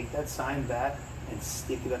 yo, take that signed bat and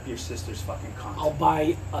stick it up your sister's fucking cunt. I'll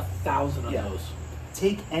buy 1,000 of those.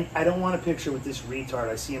 And I don't want a picture with this retard.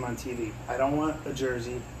 I see him on TV. I don't want a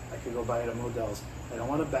jersey. I could go buy it at Modell's. I don't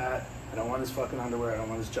want a bat. I don't want his fucking underwear. I don't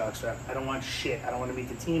want his jockstrap. I don't want shit. I don't want to meet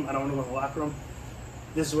the team. I don't want to go in the locker room.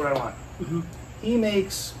 This is what I want. Mm-hmm. He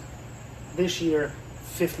makes this year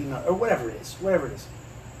 50 million, or whatever it is.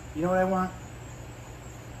 You know what I want?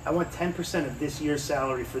 I want 10% of this year's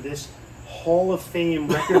salary for this Hall of Fame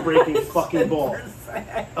record-breaking fucking ball.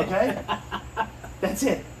 Okay? That's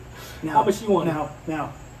it. Now, how much you want?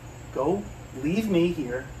 Now, go leave me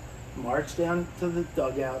here, march down to the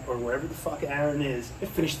dugout or wherever the fuck Aaron is, and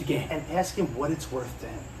finish the game, and ask him what it's worth to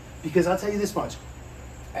him. Because I'll tell you this much: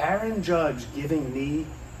 Aaron Judge giving me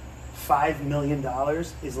 $5 million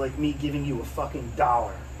is like me giving you a fucking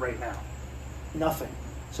dollar right now. Nothing.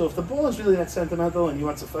 So if the ball is really that sentimental and he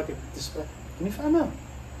wants to fucking display, give me $5 million.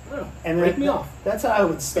 Oh, And break me off. That's how I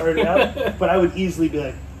would start it out. But I would easily be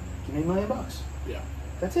like, give me $1 million. Yeah.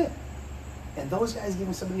 That's it. And those guys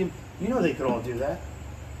giving somebody, you know, they could all do that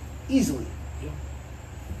easily. Yeah.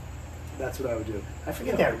 That's what I would do. I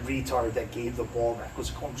forget that retard that gave the ball back.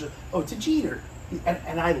 Was to Jeter.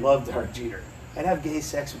 And I loved Derek Jeter. I'd have gay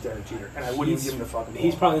sex with Derek Jeter, and I wouldn't even give him the fucking ball.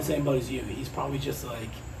 He's probably the same boat as you. He's probably just like,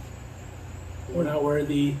 we're not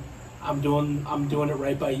worthy. I'm doing it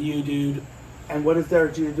right by you, dude. And what does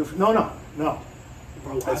Derek Jeter do? No.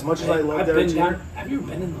 Bro, as much as I love Derek Jeter, have you ever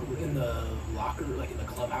been in the locker, like in the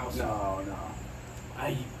clubhouse? No.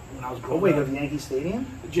 When I was growing wait, up, of Yankee Stadium?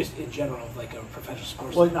 Just in general, like a professional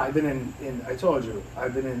sports. Well, no, I've been in. I told you,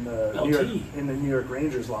 I've been in the LT. New York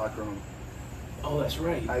Rangers locker room, Oh, that's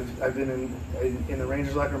right. I've been in the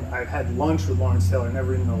Rangers locker room. I've had lunch with Lawrence Taylor,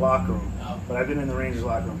 never in the locker room, but I've been in the Rangers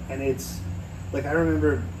locker room, and it's like I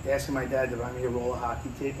remember asking my dad to buy me a roll of hockey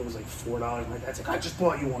tape. It was like $4. My dad's like, I just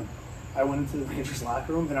bought you one. I went into the Rangers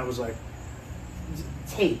locker room and I was like,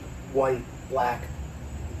 tape, white, black,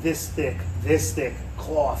 this thick,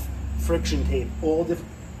 cloth, friction tape, all different.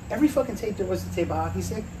 Every fucking tape there was to tape a hockey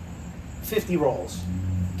stick, 50 rolls.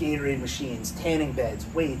 Gatorade machines, tanning beds,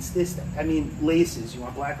 weights, this, that. I mean, laces. You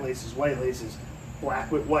want black laces, white laces,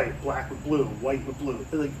 black with white, black with blue, white with blue.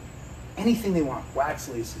 Like anything they want, wax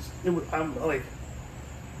laces. I'm like,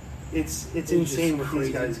 it's insane what these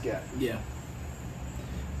guys get. Yeah.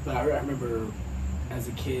 But I remember as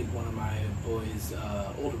a kid, one of my boys'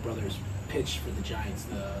 older brothers pitched for the Giants,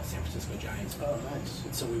 the San Francisco Giants. Oh, nice.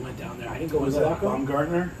 And so we went down there. I didn't go Was in the that locker room.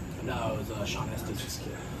 Baumgartner? No, it was Sean Estes. Just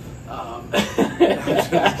kidding.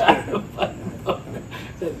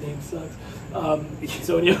 That name sucks.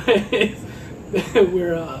 So anyways,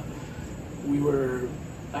 we were.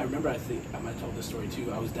 I remember. I think I might have told this story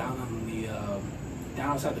too. I was down on the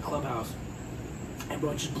down outside the clubhouse, and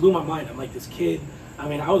bro, it just blew my mind. I'm like this kid. I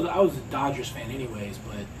mean, I was a Dodgers fan anyways,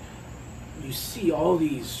 but you see all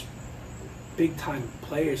these big time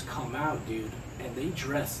players come out, dude, and they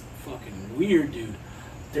dress fucking weird, dude.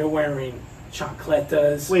 They're wearing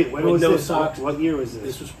chancletas. Wait, when with was no this? socks. What year was this?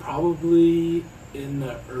 This was probably in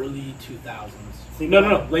the early 2000s. Think No,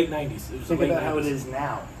 about- late 90s. It was Think late about 90s. how it is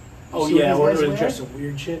now. Oh See what yeah, these we're guys wear? dressed in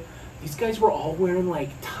weird shit. These guys were all wearing like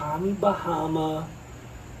Tommy Bahama,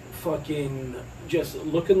 fucking just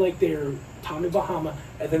looking like they're Tommy Bahama,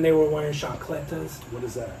 and then they were wearing chancletas. What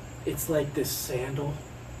is that? It's like this sandal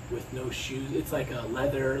with no shoes. It's like a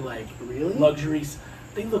leather, like Really? luxuries.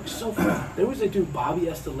 They look so fun. There was a dude, Bobby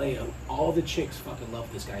Estalella. All the chicks fucking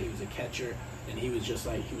loved this guy. He was a catcher, and he was just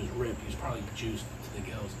like, he was ripped. He was probably juiced to the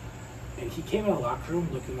gills. And he came in the locker room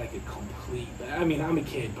looking like a complete. I mean, I'm a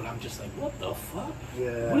kid, but I'm just like, what the fuck?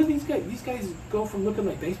 Yeah. What are these guys? These guys go from looking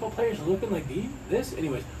like baseball players to looking like this.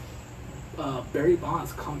 Anyways, Barry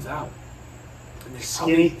Bonds comes out. And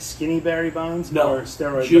they Skinny Barry Bonds? No, Or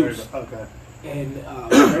steroid juice. Barry Bonds? Okay. And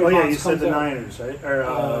Oh yeah, Bonds you said comes the out- Niners, right?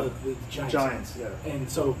 Or the Giants. Giants, yeah. And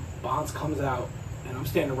so Bonds comes out, and I'm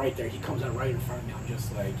standing right there. He comes out right in front of me. I'm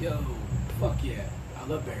just like, yo, fuck yeah, I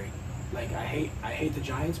love Barry. Like I hate the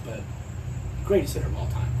Giants, but greatest hitter of all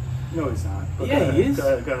time. No, he's not. But Yeah, he is.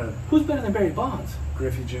 Go ahead. Who's better than Barry Bonds?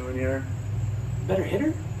 Griffey Jr. Better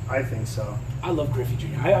hitter? I think so. I love Griffey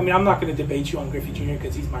Jr. I mean, I'm not going to debate you on Griffey Jr.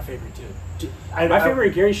 because he's my favorite too. My My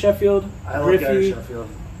favorite Gary Sheffield, I love Griffey, Gary Sheffield.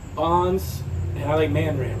 Bonds, and I like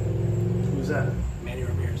Manram. Who's that? Manny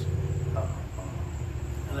Ramirez. Oh.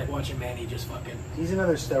 I like watching Manny just fucking. He's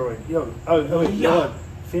another steroid. Wait, Yeah. hold on.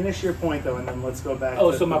 Finish your point though, and then let's go back.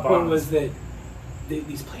 Oh, to so my the point Bonds. was that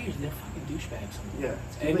these players, they're fucking douchebags. Yeah.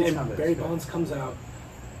 And scumbags, Barry yeah. Bonds comes out,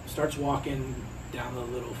 starts walking down the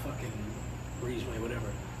little fucking breezeway, whatever.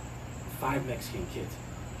 5 Mexican kids.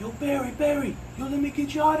 Yo, Barry, yo, let me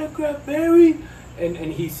get your autograph, Barry. And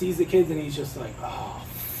he sees the kids and he's just like, oh,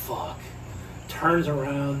 fuck. Turns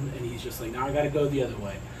around and he's just like, now I gotta go the other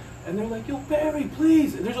way. And they're like, yo, Barry,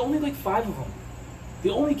 please. And there's only like 5 of them.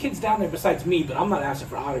 The only kids down there besides me, but I'm not asking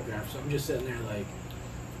for autographs, so I'm just sitting there like,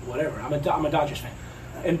 whatever. I'm a Dodgers fan.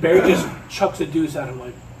 And Barry just chucks a deuce at him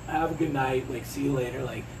like, have a good night, like, see you later.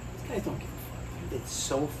 Like, these guys don't give a fuck, dude. It's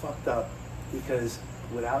so fucked up because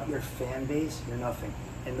without your fan base, you're nothing.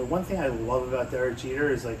 And the one thing I love about Derek Jeter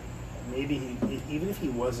is like, maybe even if he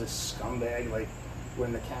was a scumbag, like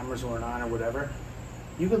when the cameras weren't on or whatever,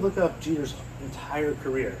 you could look up Jeter's entire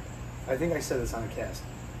career. I think I said this on a cast.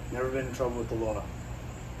 Never been in trouble with the law.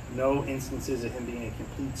 No instances of him being a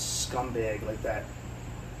complete scumbag like that.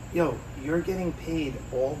 Yo, you're getting paid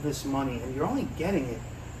all this money, and you're only getting it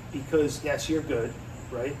because, yes, you're good,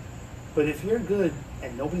 right? But if you're good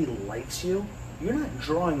and nobody likes you, you're not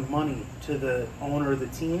drawing money to the owner of the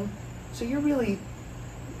team, so you're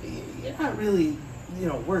not really,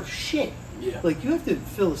 worth shit. Yeah. Like, you have to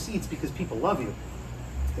fill the seats because people love you.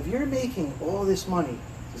 If you're making all this money,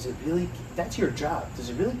 that's your job. Does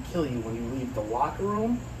it really kill you when you leave the locker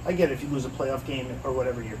room? I get it, if you lose a playoff game or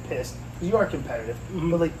whatever, you're pissed, because you are competitive.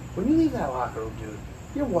 Mm-hmm. But, like, when you leave that locker room, dude,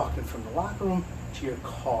 you're walking from the locker room to your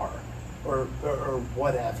car or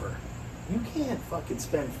whatever. You can't fucking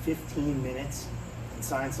spend 15 minutes and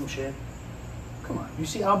sign some shit. Come on. You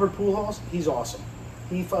see Albert Pujols? He's awesome.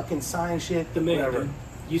 He fucking signs shit, The man, whatever. dude.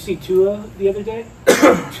 You see Tua the other day?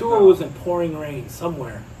 Tua was in pouring rain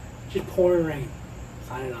somewhere. Just pouring rain.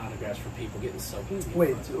 Signing autographs for people, getting soaked.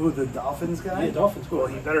 Wait, who, the Dolphins guy? Yeah, Dolphins. Well,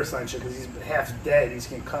 he better sign shit because he's half dead. He's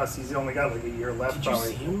concussed. He's only got like a year left, Did you probably.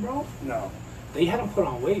 see him, bro? No. They had him put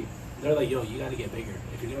on weight. They're like, yo, you got to get bigger.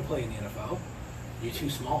 If you're gonna play in the NFL, you're too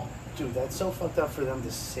small. Dude, that's so fucked up for them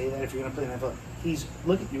to say that if you're gonna play in the NFL.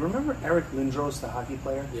 You remember Eric Lindros, the hockey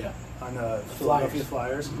player? Yeah. On the Philadelphia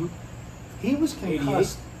Flyers? Mm-hmm. He was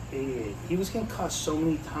concussed. 88. He was concussed so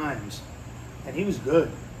many times, and he was good.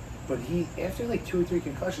 But after like 2 or 3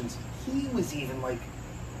 concussions, he was even like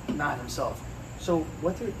not himself. So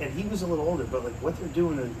and he was a little older, but like what they're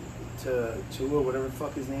doing to Tua, whatever the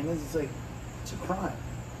fuck his name is, it's a crime.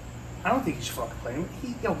 I don't think he should fucking play him.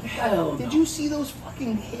 Hell did no. you see those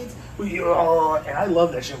fucking kids? And I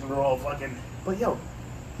love that shit when they're all fucking. But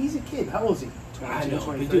he's a kid. How old is he? 22, I know,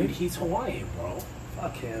 23? but dude, he's Hawaiian, bro.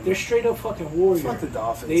 Fuck him. They're straight up fucking warriors. Fuck the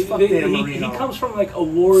Dolphins. Fuck Dan Marino. He comes from like a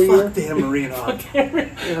warrior. Fuck Dan Marino. Fuck Dan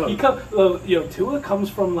Marino. Tua comes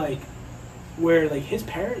from like where like his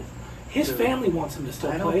parents, family wants him to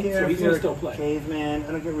still play, so he's gonna still play. Caveman.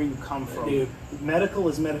 I don't care where you come from. Dude. Medical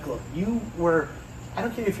is medical. I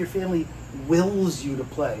don't care if your family wills you to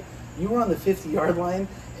play. You were on the 50-yard line,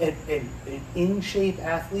 an in-shape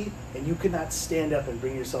athlete, and you could not stand up and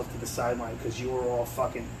bring yourself to the sideline because you were all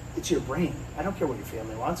fucking. It's your brain. I don't care what your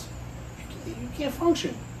family wants. You can't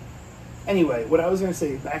function. Anyway, what I was going to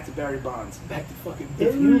say, back to Barry Bonds. Back to fucking.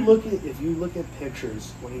 If you look at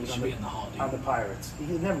pictures when he was on the Pirates, he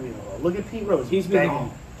could never be in the Hall. Look at Pete Rose. He's been in the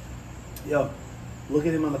Hall. Yo, look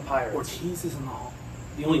at him on the Pirates. Ortiz is in the Hall.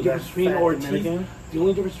 The only difference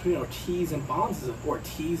between Ortiz and Bonds is that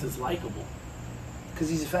Ortiz is likable. Because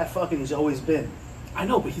he's a fat fuck and he's always been. I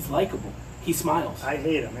know, but he's likable. He smiles. I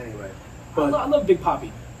hate him anyway. But I love Big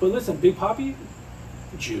Papi. But listen, Big Papi,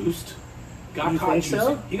 juiced. Got caught juicing.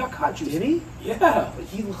 So? He got caught juicing. Did he? Yeah. But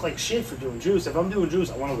he looked like shit for doing juice. If I'm doing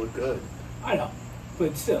juice, I want to look good. I know.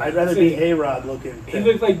 But still. I'd rather be A-Rod looking. He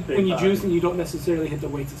looked like when you juice and you don't necessarily hit the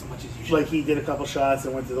weights as much as you should. Like he did a couple shots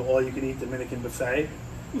and went to the all-you-can-eat Dominican buffet.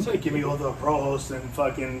 He's like, give me all the arroz and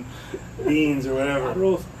fucking beans or whatever.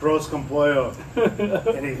 Arroz con pollo.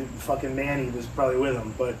 And fucking Manny was probably with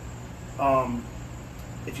him. But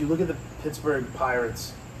if you look at the Pittsburgh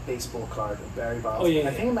Pirates baseball card of Barry Bonds, I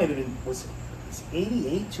think it might have been, was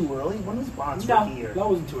 88 too early? When was Bonds' rookie year? That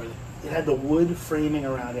wasn't too early. It had the wood framing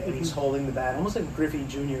around it, and he's holding the bat, almost like a Griffey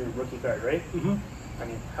Jr. rookie card, right? Mm-hmm. I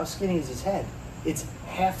mean, how skinny is his head? It's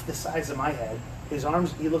half the size of my head. His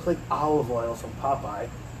arms, he looked like olive oil from Popeye.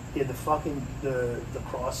 He had the fucking, the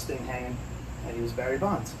cross thing hanging, and he was Barry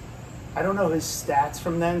Bonds. I don't know his stats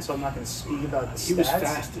from then, so I'm not going to speak about the stats. He was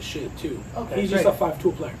fast as shit, too. Okay, he's just a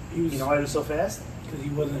 5'2" player. You know why he was so fast? Because he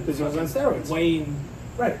wasn't on steroids. Wayne.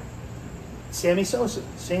 Right. Sammy Sosa,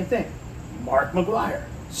 same thing. Mark McGwire,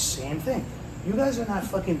 same thing. You guys are not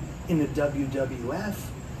fucking in the WWF.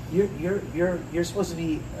 You're supposed to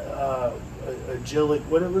be agility.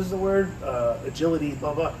 What was the word? Agility.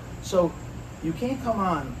 Blah blah. So you can't come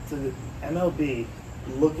on to the MLB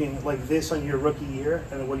looking like this on your rookie year,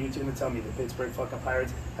 and what are you going to tell me? The Pittsburgh fucking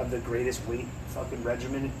Pirates have the greatest weight fucking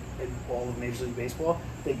regimen in all of Major League Baseball?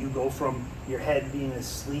 That you go from your head being a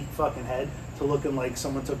sleek fucking head to looking like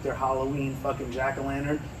someone took their Halloween fucking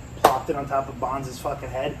jack-o'-lantern, plopped it on top of Bonds' fucking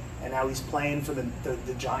head, and now he's playing for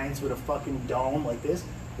the Giants with a fucking dome like this?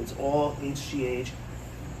 It's all HGH.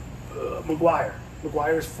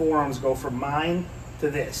 McGuire's forearms go from mine to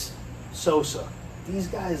this. Sosa. These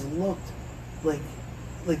guys looked like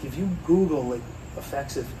if you Google like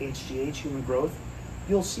effects of HGH, human growth,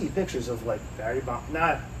 you'll see pictures of like Barry Bonds.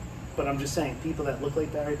 But I'm just saying, people that look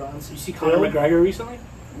like Barry Bonds. You see Conor McGregor recently?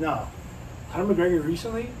 No. Conor McGregor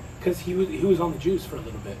recently? Because he was on the juice for a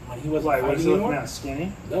little bit when he wasn't fighting fighting anymore. Now,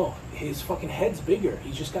 skinny? No, his fucking head's bigger.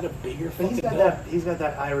 He's just got a bigger fucking He's got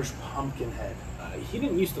that Irish pumpkin head. He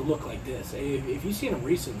didn't used to look like this. If you've seen him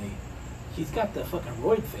recently, he's got the fucking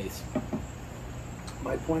roid face.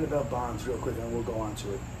 My point about Bonds, real quick, and we'll go on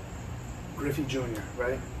to it. Griffey Jr.,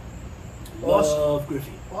 right? Love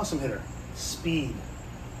Griffey. Awesome hitter. Speed.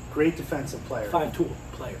 Great defensive player. 5'2"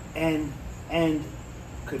 player. And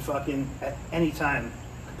could fucking, at any time,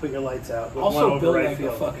 put your lights out. With also one built right like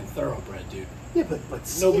field. a fucking thoroughbred, dude. Yeah, but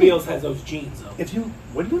nobody else has those genes, though.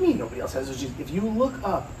 What do you mean nobody else has those genes? If you look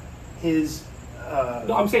up his...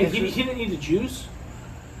 no, I'm saying he didn't need the juice.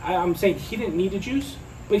 I'm saying he didn't need the juice,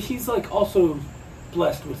 but he's like also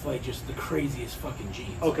blessed with like just the craziest fucking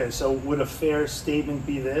genes. Okay, so would a fair statement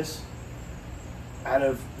be this? Out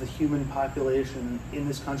of the human population in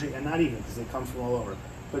this country, and not even because they come from all over,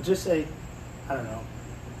 but just say, I don't know,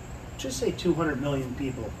 just say 200 million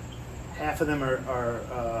people. Half of them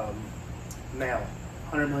are male.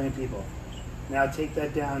 100 million people. Now take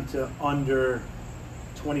that down to under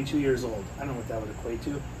 22 years old. I don't know what that would equate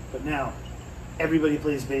to, but now everybody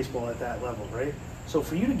plays baseball at that level, right? So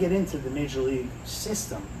for you to get into the major league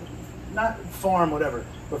system, not farm, whatever,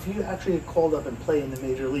 but if you actually get called up and play in the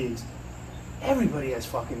major leagues, everybody has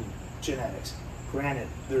fucking genetics. Granted,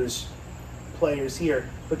 there's players here,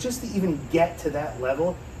 but just to even get to that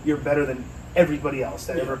level, you're better than everybody else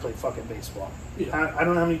that ever played fucking baseball. Yeah. I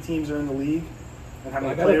don't know how many teams are in the league and how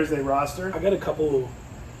many players they roster. I got a couple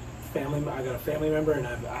family. I got a family member, and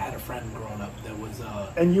I had a friend growing up that was.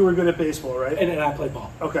 And you were good at baseball, right? And I played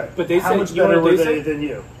ball. Okay. But they how said, much better were they said? than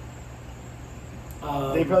you?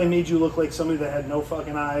 They probably made you look like somebody that had no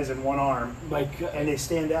fucking eyes and one arm, and they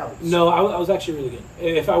stand out. No, I was actually really good.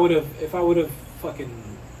 If I would have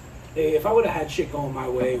had shit going my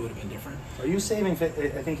way, it would have been different. Are you saving? I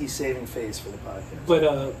think he's saving face for the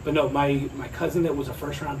podcast. But no, my cousin that was a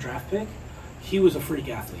first round draft pick, he was a freak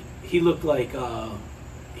athlete. He looked like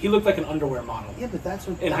an underwear model. Yeah, but that's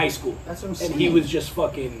what in high school. That's what I'm saying. And he was just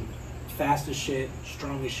fucking fast as shit,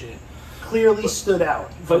 strong as shit. Clearly stood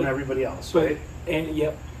out from everybody else, right? And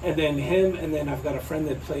then him, and then I've got a friend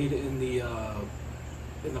that played in the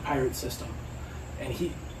pirate system, and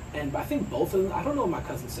I think both of them. I don't know what my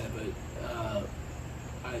cousin said, but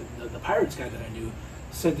the Pirates guy that I knew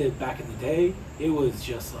said that back in the day, it was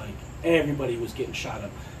just like everybody was getting shot up.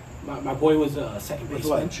 My boy was a second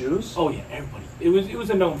baseman. With what, Jews? Oh yeah, everybody. It was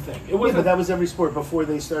a known thing. It was but that was every sport before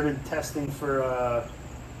they started testing for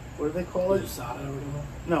what do they call it? USADA or whatever.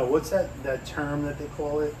 No, what's that term that they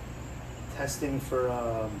call it? Testing for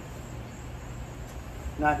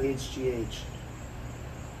not HGH.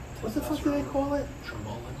 What the fuck do they call it?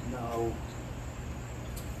 Trombolin? No.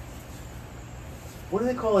 What do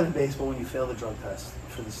they call it in baseball when you fail the drug test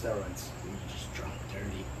for the steroids? You just drunk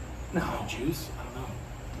dirty. No. Juice? I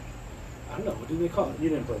don't know. What do they call it? You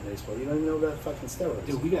didn't play baseball. You don't even know about fucking steroids.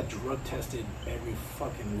 Dude, we got drug tested every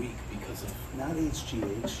fucking week because of... Not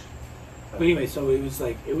HGH. But anyway, so it was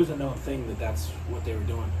a known thing that's what they were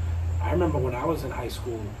doing. I remember when I was in high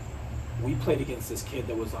school, we played against this kid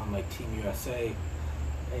that was on like Team USA,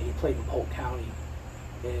 and he played in Polk County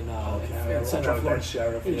in Central Florida.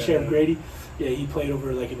 Sheriff Grady. Yeah, he played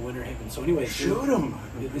over like in Winter Haven. So anyway, shoot him.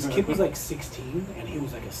 This kid was like 16, and he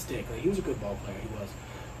was like a stick. Like he was a good ball player, he was,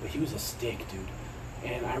 but he was a stick, dude.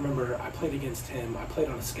 And I remember I played against him. I played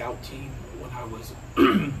on a scout team when I was,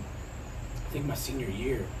 I think my senior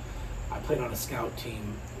year. I played on a scout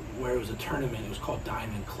team where it was a tournament. It was called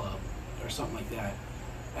Diamond Club or something like that.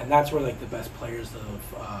 And that's where like the best players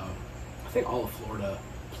of, I think all of Florida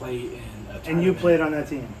play in a tournament. And you played on that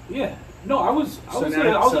team? Yeah. No, I was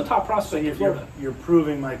the top prospect in Florida. You're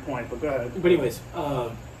proving my point, but go ahead. But anyways,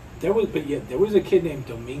 there was a kid named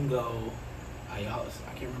Domingo Ayala.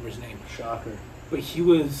 I can't remember his name. Shocker. But he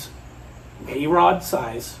was A-Rod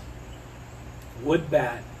size, wood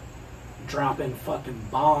bat, dropping fucking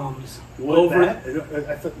bombs wood bat?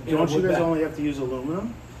 I thought, don't you guys bat. only have to use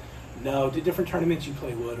aluminum? No, to different tournaments you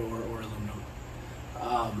play wood or aluminum.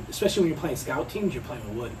 Especially when you're playing scout teams, you're playing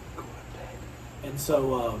with wood. And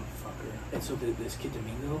so, this kid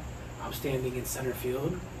Domingo, I'm standing in center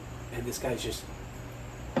field, and this guy's just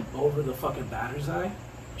over the fucking batter's eye,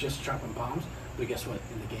 just dropping bombs. But guess what?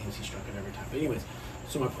 In the games, he struck it every time. But anyways,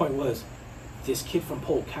 so my point was, this kid from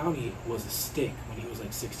Polk County was a stick when he was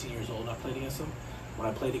like 16 years old. I played against him. When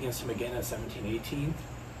I played against him again at 17, 18,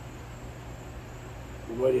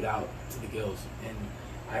 roided out to the gills. And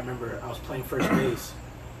I remember I was playing first base.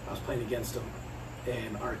 I was playing against him.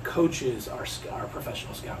 And our coaches are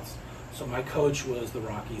professional scouts. So my coach was the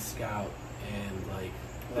Rockies scout and like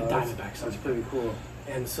the Diamondbacks. That's pretty cool.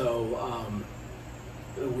 And so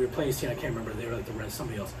we were playing this team. I can't remember. They were like the Reds,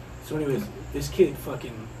 somebody else. So anyways, this kid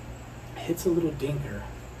fucking hits a little dinker,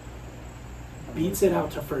 beats it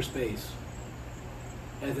out to first base,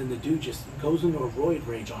 and then the dude just goes into a roid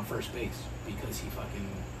rage on first base because he fucking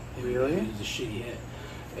it was a shitty hit.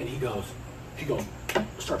 And he goes,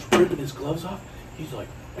 starts ripping his gloves off. He's like,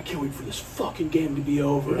 I can't wait for this fucking game to be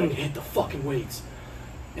over. I can hit the fucking weights.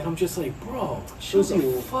 And I'm just like, bro, chill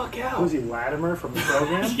the fuck out. Was he Latimer from the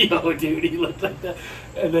program? Yo, dude, he looked like that.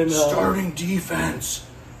 And then starting defense.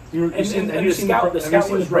 The scout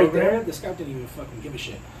was right there. The scout didn't even fucking give a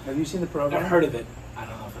shit. Have you seen the program? I've heard of it. I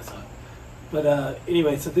don't know if I saw it. But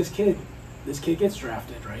anyway, so this kid gets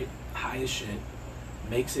drafted, right? High as shit.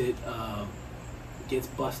 Makes it, gets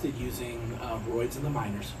busted using roids in the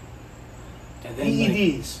minors. And then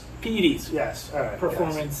PEDs. PEDs. Yes. All right.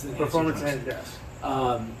 Performance enhancing drugs. Yes.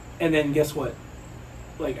 And then guess what?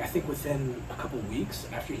 Like I think within a couple weeks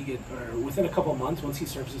within a couple months, once he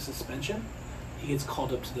serves his suspension, he gets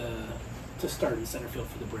called up to start in center field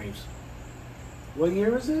for the Braves. What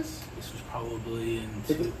year was this? This was probably in.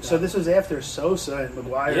 So this was after Sosa and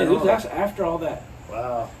McGuire. Yeah, this was after all that.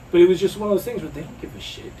 Wow. But it was just one of those things where they don't give a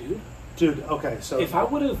shit, dude. Dude, okay, so if I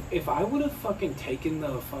would have fucking taken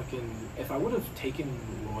if I would have taken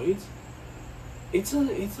Roids, it's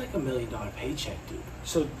like $1 million paycheck, dude.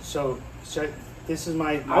 So this is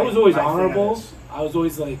my I was always my thing on honorable. this. I was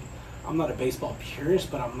always like, I'm not a baseball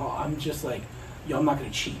purist, but I'm just like, yo, I'm not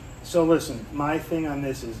gonna cheat. So listen, my thing on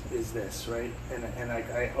this is this, right? And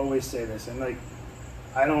I always say this, and like,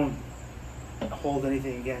 I don't hold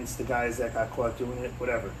anything against the guys that got caught doing it,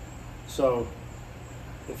 whatever. So,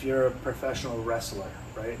 if you're a professional wrestler,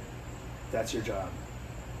 right, that's your job.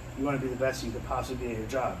 You want to be the best you could possibly be at your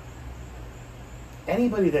job.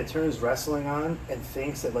 Anybody that turns wrestling on and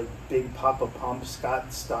thinks that like Big Papa Pump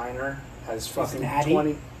Scott Steiner has fucking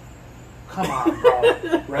 20, come on,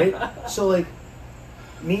 bro, right? So like,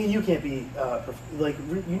 me and you can't be like,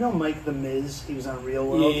 you know Mike the Miz, he was on Real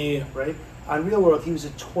World, Yeah. right? On Real World, he was a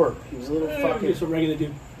twerp. He was a little fucking just a regular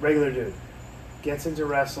dude. Regular dude. Gets into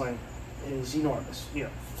wrestling, and he's enormous. You know,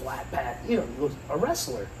 flat back. You know, he looks a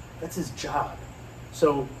wrestler. That's his job.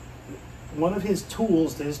 So, one of his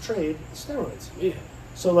tools to his trade is steroids. Yeah.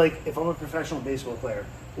 So, like, if I'm a professional baseball player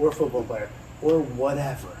or a football player or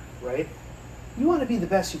whatever, right? You want to be the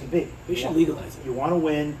best you can be. They should legalize it. You want to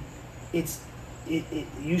win.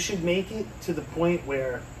 You should make it to the point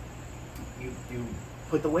where you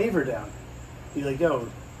put the waiver down. Be like, yo,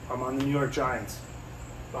 I'm on the New York Giants.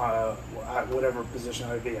 Whatever position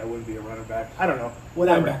I would be, I wouldn't be a running back. I don't know.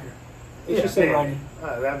 Whatever. Linebacker. They should say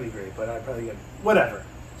linebacker. That'd be great, but I'd probably get whatever.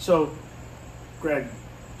 So, Greg,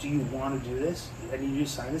 do you want to do this? I need you to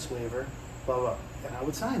sign this waiver, blah, blah. And I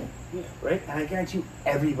would sign it. Yeah. Right? And I guarantee you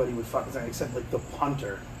everybody would fucking sign it, except like the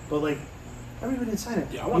punter. But like, everybody would sign it.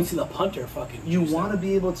 Yeah, I want to see the punter fucking. You want to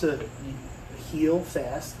be able to heal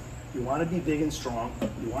fast. You want to be big and strong.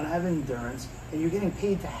 You want to have endurance. And you're getting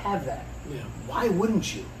paid to have that. Yeah. Why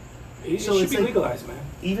wouldn't you? It should be like, legalized, man.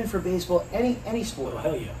 Even for baseball, any sport. Oh,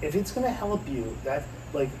 hell yeah. If it's going to help you, that,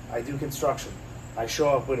 like, I do construction. I show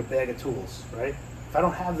up with a bag of tools, right? If I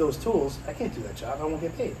don't have those tools, I can't do that job. I won't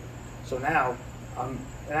get paid. So now, I'm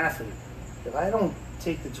an athlete. If I don't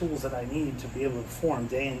take the tools that I need to be able to perform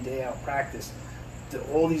day in, day out practice, to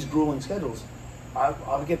all these grueling schedules,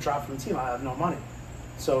 I'll get dropped from the team. I have no money.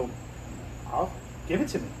 So, I'll give it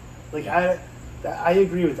to me. Like, I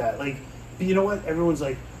agree with that. Like, but you know what? Everyone's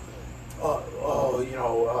like,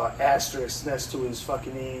 asterisk next to his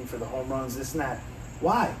fucking name for the home runs, this and that.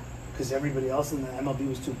 Why? Because everybody else in the MLB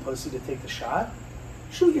was too pussy to take the shot?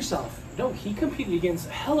 Shoot yourself. No, he competed against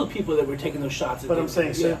a hell of people that were taking those shots. But I'm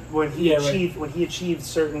saying, so when he achieved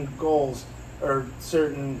certain goals or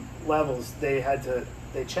certain levels, they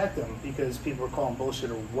checked him because people were calling bullshit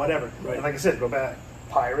or whatever. Right. And like I said, go back,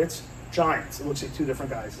 Pirates, Giants. It looks like two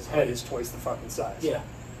different guys. His head is twice the fucking size. Yeah.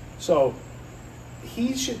 So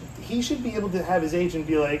he should be able to have his agent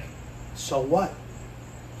be like, so what?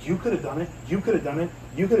 You could have done it. You could have done it.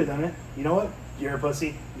 You could have done it. You know what? You're a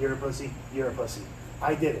pussy. You're a pussy. You're a pussy.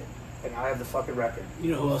 I did it, and I have the fucking record.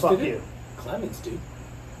 You know who else Fuck did you. it? Clemens, dude.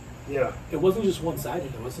 Yeah. It wasn't just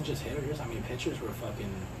one-sided. It wasn't just hitters. I mean, pitchers were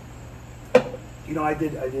fucking. You know, I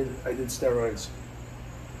did steroids.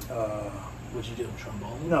 What'd you do?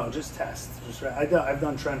 Trombone? No, just test. I've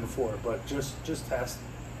done trend before, but just test.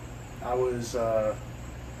 I was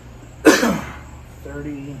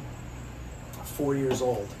 34 years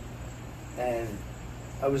old, and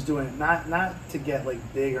I was doing not to get like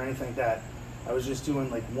big or anything like that. I was just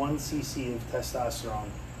doing like 1 cc of testosterone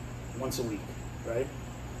once a week, right?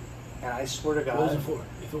 And I swear to God, What was it for?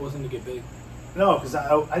 If it wasn't to get big, no, because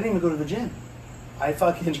I didn't even go to the gym. I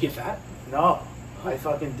fucking did you get fat? No, I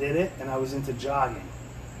fucking did it, and I was into jogging,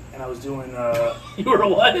 and I was doing You were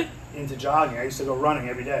what? into jogging. I used to go running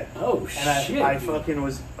every day. Oh And shit! I dude. fucking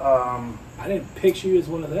was I didn't picture you as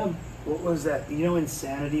one of them. what was that? You know,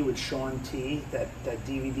 Insanity with Sean T. That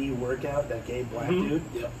DVD workout, that gay black dude.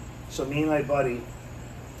 Yep. So me and my buddy,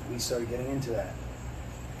 we started getting into that,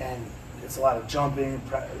 and it's a lot of jumping,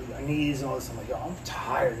 knees and all this. I'm like, yo, I'm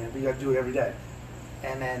tired, man. We got to do it every day.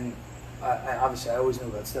 And then I obviously I always knew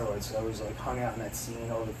about steroids. So I always like hung out in that scene,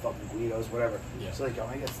 all the fucking Guidos, whatever. Yeah. So like, yo,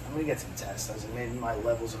 I'm gonna get some tests. I was like, maybe my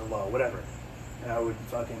levels are low, whatever. And I would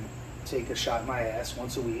fucking take a shot in my ass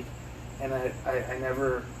once a week. And I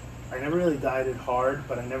never really dieted hard,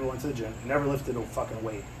 but I never went to the gym. Never lifted a fucking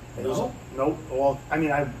weight. It was nope. I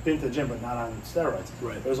mean, I've been to the gym, but not on steroids.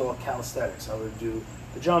 Right. It was all calisthenics. I would do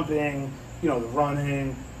the jumping, the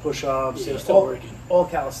running, push-ups, Yeah, still working. all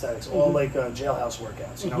calisthenics, all like jailhouse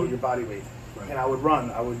workouts. Your body weight. Right. And I would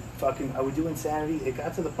run. I would do Insanity. It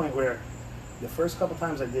got to the point where the first couple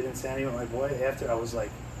times I did Insanity with my boy, after I was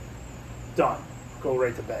like, done, go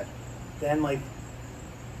right to bed. Then like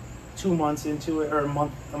 2 months into it, or a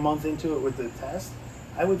month into it with the test,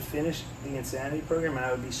 I would finish the Insanity program and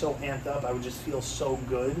I would be so amped up. I would just feel so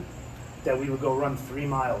good that we would go run 3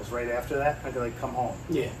 miles right after that. I could like come home.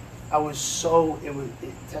 Yeah. I was so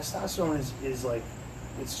testosterone is like,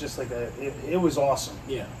 it's just like it was awesome.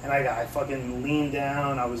 Yeah. And I fucking leaned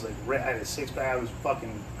down. I was like, I had a 6-pack. I was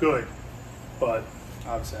fucking good. But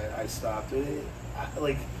obviously I stopped.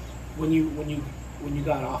 Like when you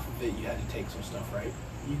got off of it, you had to take some stuff, right?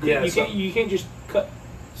 You can't just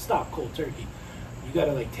stop cold turkey. You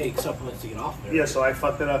gotta like take supplements to get off of it. Yeah, right? so I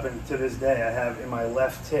fucked it up, and to this day, I have in my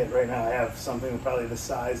left tit right now. I have something probably the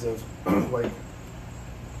size of like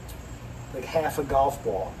half a golf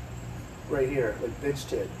ball, right here, like bitch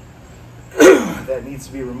tit, that needs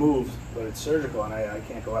to be removed, but it's surgical, and I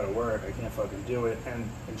can't go out of work. I can't fucking do it, and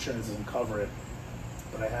insurance doesn't cover it.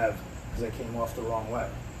 But I have because I came off the wrong way.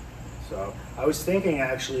 So I was thinking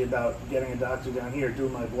actually about getting a doctor down here,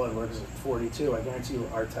 doing my blood work. Because at 42, I guarantee you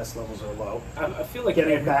our test levels are low. I feel like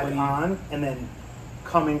getting it back on and then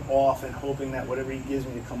coming off and hoping that whatever he gives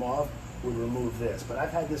me to come off would remove this. But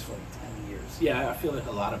I've had this for like 10 years. Yeah, I feel like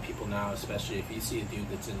a lot of people now, especially if you see a dude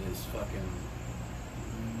that's in his fucking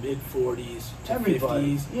mid 40s to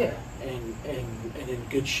 50s, yeah, and in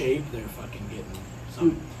good shape, they're fucking getting.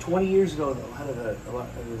 Dude, 20 years ago, a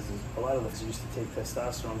lot of us used to take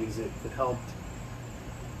testosterone because it helped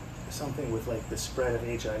something with like the spread of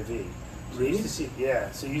HIV. So you used to see,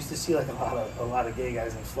 so you used to see like a lot of gay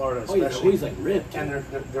guys in Florida, especially. Oh, yeah, they're always like ripped, and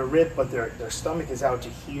they're ripped, but their stomach is out to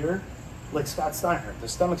here, like Scott Steiner. Their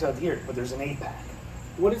stomach's out here, but there's an 8-pack.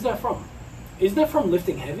 What is that from? Is that from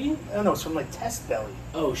lifting heavy? I don't know. It's from like test belly.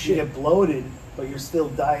 Oh shit! You get bloated, but you're still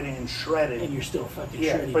dieting and shredded. And you're still fucking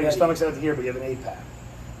shredded. shredded. But your stomach's out to here, but you have an 8-pack.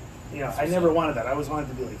 You know, I never wanted that. I always wanted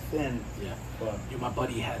to be like thin. Yeah. But my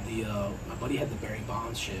buddy had the Barry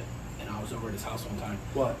Bonds shit, and I was over at his house one time.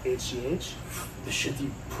 What, HGH? The shit that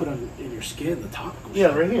you put on in your skin, the topical shit.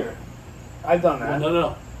 Yeah, right here. I've done that. Well,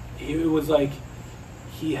 no. It was like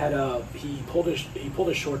he pulled his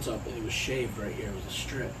shorts up and it was shaved right here. It was a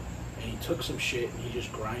strip, and he took some shit and he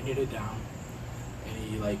just grinded it down, and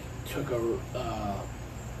he like took a roller,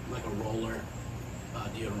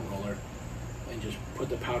 deodorant roller, and just put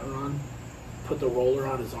the powder on, put the roller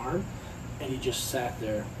on his arm, and he just sat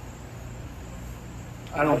there.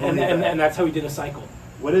 I don't and that's how he did a cycle.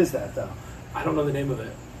 What is that though? I don't know the name of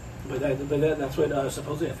it, but that's what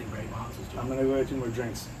supposedly I think Barry Bonds was doing. I'm gonna go get 2 more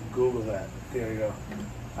drinks. Google that. There you go.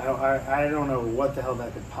 I don't know what the hell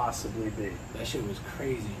that could possibly be. That shit was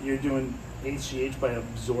crazy. You're doing HGH by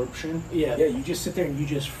absorption? Yeah. You just sit there and you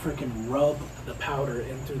just freaking rub the powder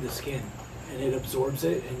in through the skin, and it absorbs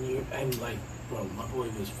it, and like, bro, my boy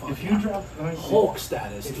was fucking if you drop Hulk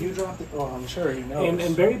status. If you drop it, I'm sure he knows.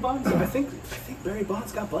 And Barry Bonds, I think Barry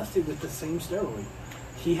Bonds got busted with the same steroid.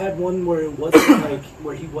 He had one where it wasn't like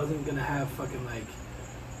where he wasn't gonna have fucking like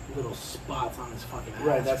little spots on his fucking ass.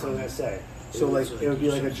 Right, that's what I was gonna say. So like it would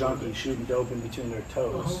be like a junkie shooting dope in between their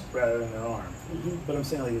toes rather than their arm. Mm-hmm. But I'm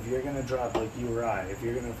saying like if you're gonna drop like you or I, if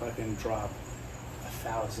you're gonna fucking drop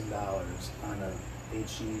 $1,000 on a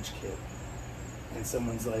HGH kit, and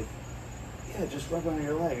someone's like, yeah, just rub on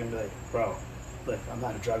your leg, and be like, bro, like I'm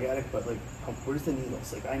not a drug addict, but like where's the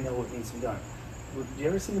needles? Like I know what needs to be done. Do you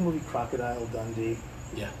ever see the movie Crocodile Dundee?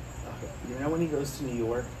 Yeah. Okay. You know when he goes to New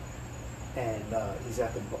York and he's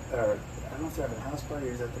at the bar, or I don't know if they're having a house party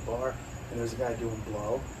or he's at the bar, and there's a guy doing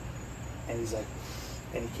blow, and he's like,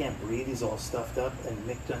 and he can't breathe, he's all stuffed up, and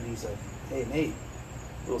Mick Dundee's like, hey mate,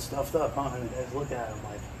 a little stuffed up, huh? And the guys look at him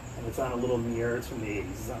like, and it's on a little mirror, it's from the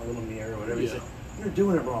 80s, it's on a little mirror or whatever. He's like, you're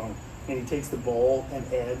doing it wrong. And he takes the bowl and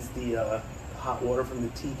adds the hot water from the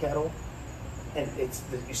tea kettle, and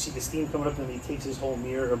you see the steam coming up, and he takes his whole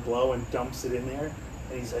mirror of blow and dumps it in there,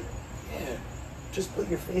 and he's like, yeah, just put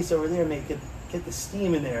your face over there, mate, get the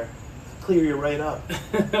steam in there, clear you right up.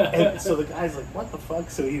 And so the guy's like, what the fuck?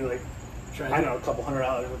 So he like, I don't know, a couple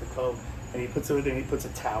 $100 worth of coke, and he puts everything, he puts a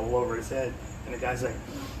towel over his head, and the guy's like,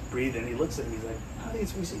 breathing, he looks at him, he's like, how do you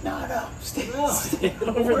see? No, stay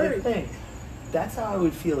over the thing. That's how I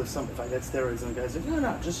would feel if I got steroids and the guy's like,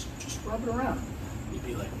 no, just rub it around. You'd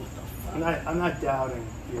be like, what the fuck? I'm not doubting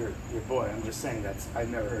your boy. I'm just saying I've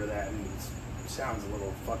never heard of that, and it sounds a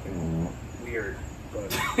little fucking weird.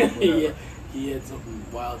 But yeah, he had some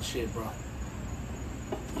wild shit, bro.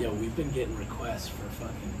 Yo, we've been getting requests for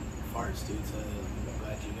fucking farts, dude. So I'm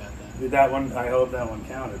glad you got that. Did that one? I hope that one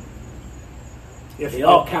counted. They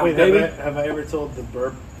all count, wait, baby. Have I ever told the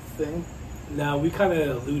burp thing? No, we kind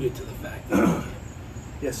of alluded to the fact that.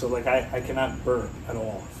 Yeah, so like I cannot burp at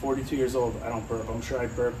all. 42 years old, I don't burp. I'm sure I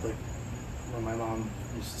burped like when my mom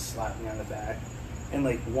used to slap me on the back, and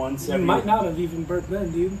like once. You might not have even burped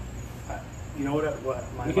then, dude. You know what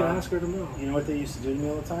my You can mom, ask her tomorrow. You know what they used to do to me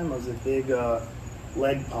all the time? I was a big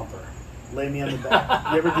leg pumper. Lay me on the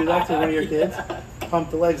back. You ever do that to one of your kids?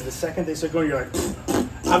 Pump the legs. The second they start going, you're like.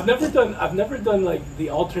 I've never done like the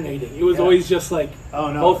alternating. It was Yeah. always just like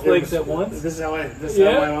both legs at once. This is how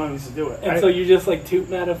my mom used to do it. And so you just like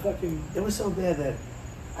tooting at a fucking. It was so bad that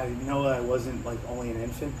I know I wasn't like only an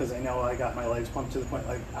infant because I know I got my legs pumped to the point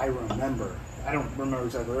like I remember. I don't remember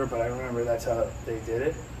exactly where, but I remember that's how they did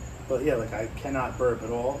it. But yeah, like I cannot burp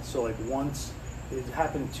at all. So like once it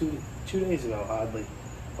happened two days ago. Oddly,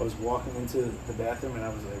 I was walking into the bathroom and I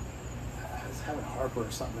was like, I was having heartburn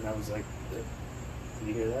or something. And I was like, did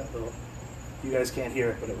you hear that little? You guys can't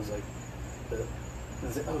hear it, but it was like, and I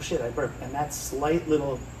was like, oh shit, I burped. And that slight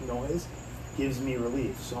little noise gives me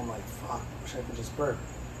relief. So I'm like, fuck, I wish I could just burp.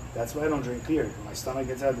 That's why I don't drink beer. My stomach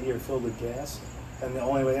gets out of the ear filled with gas, and the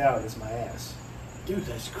only way out is my ass. Dude,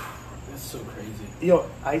 that's so crazy. Yo,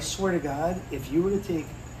 I swear to God, if you were to take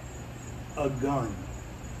a gun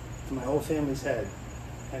to my whole family's head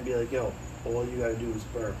and be like, yo, all you gotta do is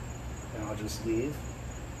burp, and I'll just leave,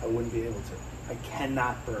 I wouldn't be able to. I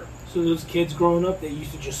cannot burp. So those kids growing up, they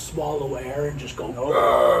used to just swallow air and just go.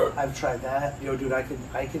 Nope. I've tried that. Yo, dude, I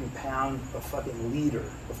can pound a fucking liter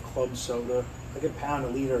of club soda. I can pound a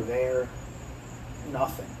liter of air.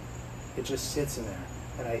 Nothing. It just sits in there,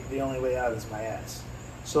 and the only way out is my ass.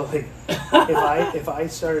 So like,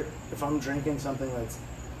 if I'm drinking something that's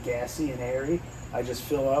gassy and airy, I just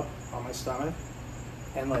fill up on my stomach,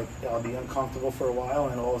 and like I'll be uncomfortable for a while,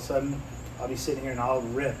 and all of a sudden I'll be sitting here and I'll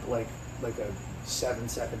rip like a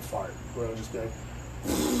 7-second fart where I'll just be like,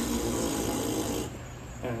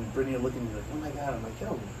 and Brittany will look at me like, oh my God. I'm like, yo,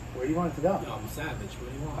 where do you want it to go? Yo, I'm a savage.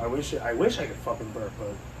 What do you want? I wish I could fucking burp,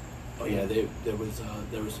 but. Oh yeah, there was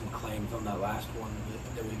some claims on that last one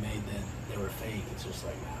that we made that they were fake. It's just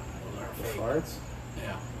like, nah, those aren't The fake. farts?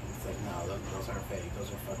 Yeah, it's like, no, those aren't fake.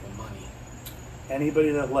 Those are fucking money. Anybody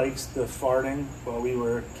that likes the farting while we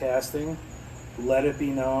were casting, let it be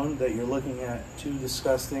known that you're looking at two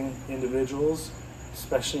disgusting individuals,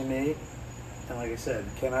 especially me. And like I said,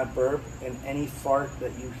 cannot burp, and any fart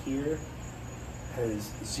that you hear has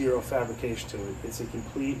zero fabrication to it. It's a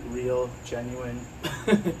complete, real, genuine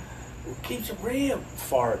Keeps it real.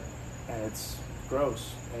 fart, and it's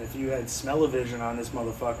gross. And if you had smell-o-vision on this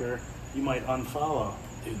motherfucker, you might unfollow,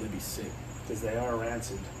 Dude, that'd be sick. because they are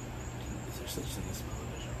rancid. Is there such thing as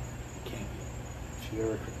smell-o-vision? Can't be. If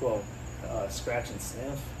you ever, scratch and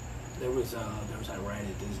sniff. There was that ride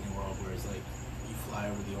at Disney World where it's like you fly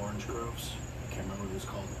over the orange groves. I can't remember what it was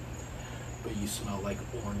called, but you smell like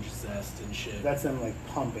orange zest and shit. That's them like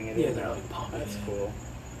pumping it in. Yeah, they're like pumping That's it in. cool.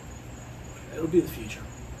 It'll be the future.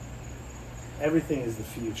 Everything is the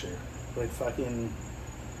future. Like fucking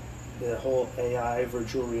the whole AI,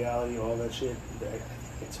 virtual reality, all that shit.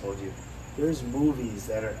 I told you. There's movies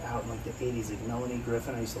that are out in like the 80s. Like Melanie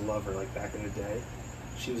Griffin, I used to love her like back in the day.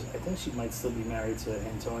 I think she might still be married to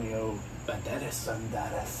Antonio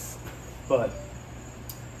Banderas. But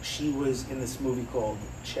she was in this movie called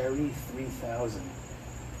Cherry 3000.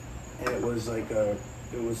 And it was like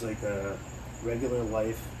a regular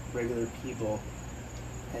life, regular people,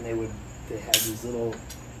 and they had these little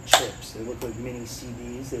chips. They looked like mini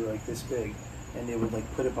CDs. They were like this big, and they would like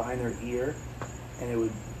put it behind their ear, and they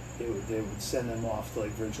would send them off to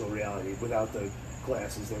like virtual reality without the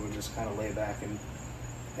glasses. They would just kind of lay back, and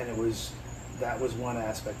that was one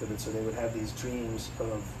aspect of it. So they would have these dreams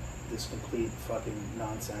of this complete fucking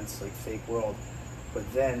nonsense, like fake world.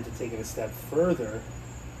 But then to take it a step further,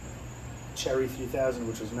 Cherry 3000,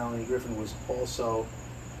 which was Melanie Griffin, was also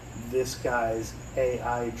this guy's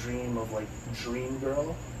AI dream of like dream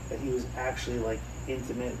girl, that he was actually like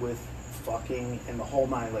intimate with, fucking, and the whole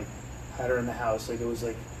nine, like had her in the house. Like it was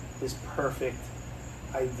like this perfect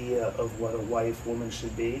idea of what a woman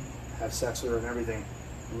should be, have sex with her and everything.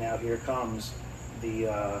 Now here comes the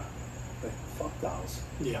fuck dolls.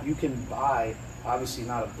 Yeah. You can buy, obviously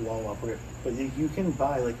not a blow up, but you can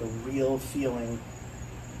buy like a real feeling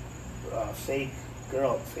fake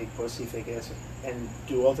girl, fake pussy, fake ass, and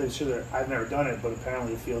do all things to her. I've never done it, but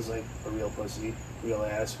apparently it feels like a real pussy, real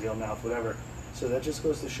ass, real mouth, whatever. So that just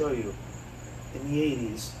goes to show you, in the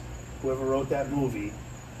 80s, whoever wrote that movie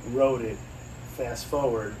wrote it, fast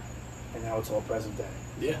forward, and now it's all present day.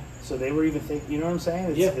 Yeah. So they were even thinking, you know what I'm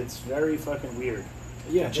saying? Yeah. It's very fucking weird.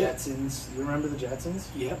 Yeah. The Jetsons, you remember the Jetsons?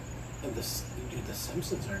 Yep. And the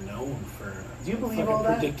Simpsons are known for Do you believe fucking all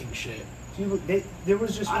that? predicting shit. There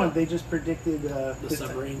was just one. They just predicted The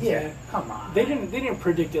submarine thing. Yeah, come on. They didn't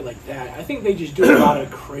predict it like that. I think they just do a lot of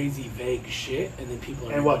crazy vague shit, and then people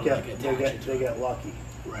are And what? able to, Get like, they attach get it to they it. get lucky.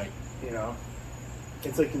 Right. You know,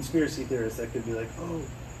 it's like conspiracy theorists that could be like, oh,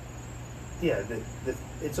 yeah,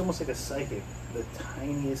 it's almost like a psychic. The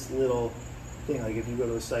tiniest little thing, like if you go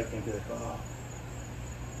to a psychic and be like, oh,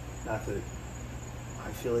 not that,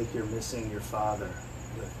 I feel like you're missing your father.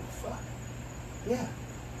 You're like, well, fuck. Yeah.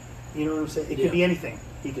 You know what I'm saying? It could be anything.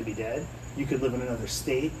 He could be dead. You could live in another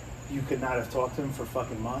state. You could not have talked to him for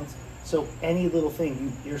fucking months. So any little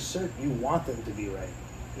thing, you're certain, you want them to be right.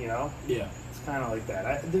 You know? Yeah. It's kind of like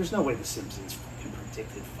that. There's no way The Simpsons fucking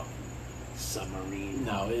predicted fucking submarine.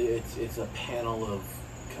 No, it's a panel of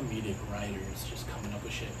comedic writers just coming up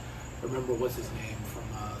with shit. Remember, what's his name from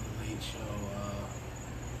the Late Show?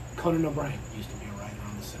 Conan O'Brien used to be a writer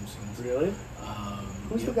on The Simpsons. Really?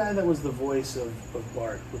 Who's the guy that was the voice of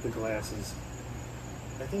Bart with the glasses?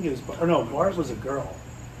 I think it was Bart. Or no, Bart was a girl.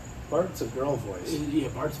 Bart's a girl voice. Yeah,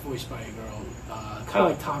 Bart's voiced by a girl. Kind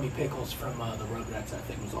of like Tommy Pickles from the Rugrats, I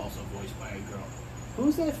think, was also voiced by a girl.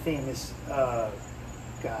 Who's that famous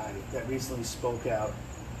guy that recently spoke out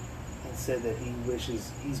and said that he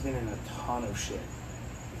wishes, he's been in a ton of shit.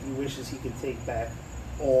 He wishes he could take back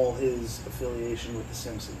all his affiliation with The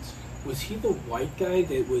Simpsons. Was he the white guy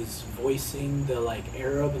that was voicing the like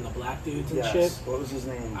Arab and the black dudes and shit? What was his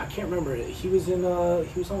name? I can't remember. He was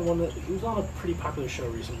on a pretty popular show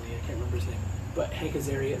recently. I can't remember his name, but Hank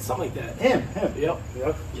Azaria, something like that. Him. Yep.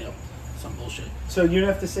 Some bullshit. So you'd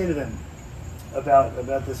have to say to them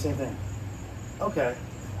about the same thing. Okay,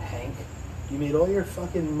 Hank, you made all your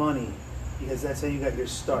fucking money because that's how you got your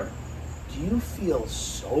start. Do you feel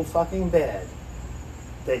so fucking bad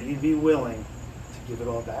that you'd be willing to give it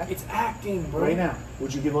all back? It's acting, bro. Right now,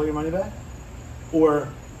 would you give all your money back? Or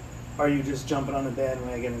are you just jumping on the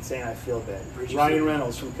bandwagon and saying, I feel bad? Ryan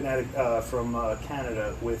Reynolds from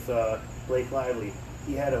Canada with Blake Lively,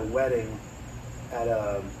 he had a wedding at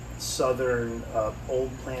a southern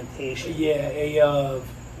old plantation. Yeah,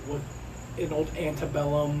 an old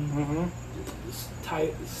antebellum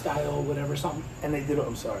style, whatever, something. And they did,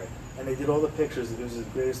 and they did all the pictures. It was the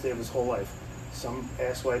greatest day of his whole life. Some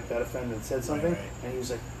asswipe got offended and said something, right. And he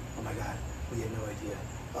was like, oh my God, we had no idea.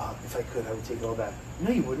 If I could, I would take it all back. No,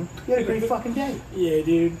 you wouldn't. You had a great fucking day. Yeah,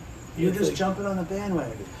 dude. You're just jumping on the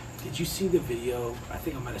bandwagon. Did you see the video? I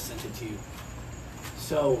think I might have sent it to you.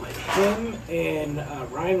 So him and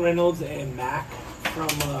Ryan Reynolds and Mac from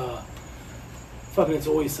fucking It's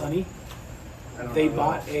Always Sunny. They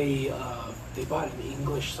bought an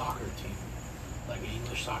English soccer team, like an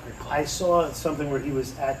English soccer club. I saw something where he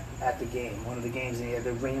was at the game, one of the games, and he had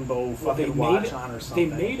the rainbow fucking watch on or something.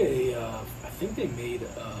 They made I think they made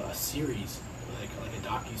a series, like a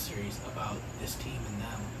docu-series about this team and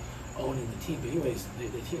them owning the team. But anyways,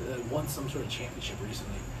 the team won some sort of championship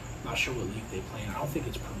recently. Not sure what league they play in. I don't think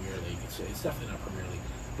it's Premier League. It's definitely not Premier League.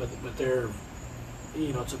 But they're,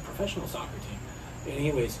 it's a professional soccer team. And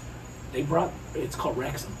anyways, it's called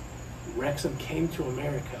Wrexham. Wrexham came to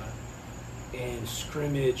America and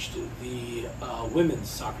scrimmaged the women's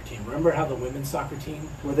soccer team. Remember how the women's soccer team...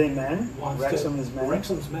 Were they men? Wrexham is men?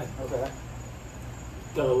 Wrexham's men. Okay.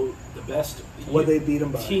 Though the best... What they beat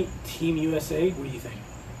them by? Team USA, what do you think?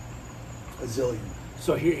 A zillion.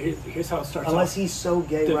 So here's how it starts. Unless he's so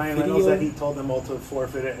gay, Ryan Reynolds, that he told them all to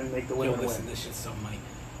forfeit it and make the women listen, win. This shit's so money.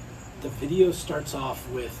 The video starts off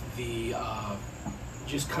with the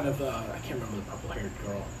just kind of I can't remember the purple-haired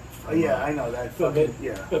girl. Oh yeah, I know that.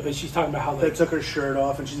 But she's talking about how they took her shirt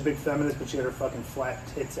off, and she's a big feminist, but she had her fucking flat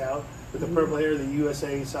tits out with the purple hair, the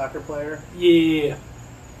USA soccer player. Yeah.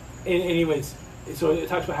 And anyways, so it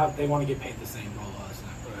talks about how they want to get paid the same, blah blah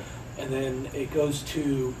blah. Right. And then it goes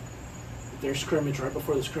to their scrimmage. Right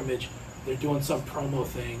before the scrimmage, they're doing some promo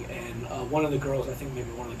thing, and one of the girls, I think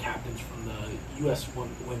maybe one of the captains from the U.S.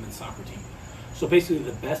 women's soccer team. So basically,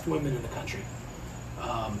 the best women in the country.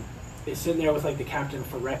 Is sitting there with like the captain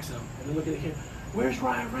for Wrexham, and they're looking at him. Where's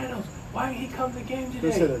Ryan Reynolds? Why didn't he come to the game today?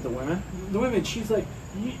 Who said that? The women? The women. She's like,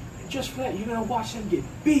 just for that, you're gonna watch them get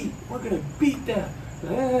beat. We're gonna beat them.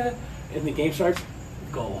 And the game starts.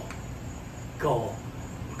 Goal.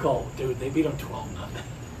 Dude, they beat them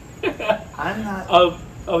 12-0. I'm not.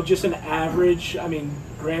 Of just an average. I mean,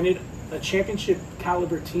 granted, a championship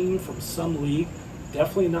caliber team from some league,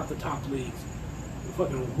 definitely not the top leagues.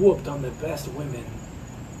 Fucking whooped on the best women.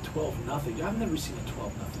 12-0. I've never seen a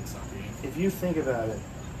 12-0 soccer game. If you think about it,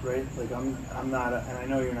 right? Like I'm not, and I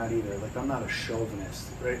know you're not either. Like I'm not a chauvinist,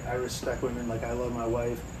 right? I respect women. Like I love my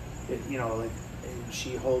wife.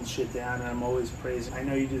 She holds shit down, and I'm always praising. I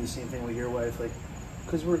know you do the same thing with your wife, like,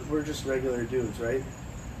 because we're just regular dudes, right?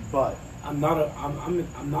 But I'm not a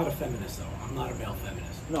feminist though. I'm not a male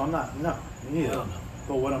feminist. No, I'm not. No, me neither. I don't know.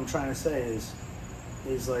 But what I'm trying to say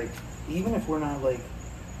is like, even if we're not like,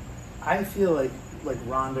 I feel like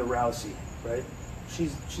Ronda Rousey, right?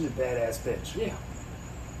 She's a badass bitch. Yeah.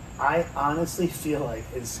 I honestly feel like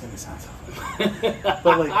it's gonna sound so,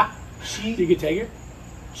 but like You could take her?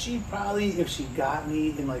 she probably, if she got me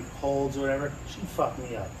in like holds or whatever, she'd fuck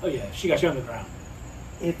me up. Oh yeah, she got you on the ground.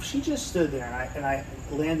 If she just stood there and I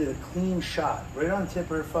landed a clean shot right on the tip of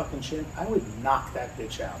her fucking chin, I would knock that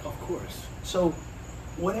bitch out. Of course. So,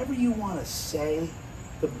 whatever you want to say,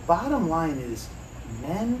 the bottom line is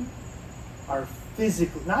men are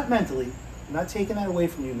physically, not mentally, I'm not taking that away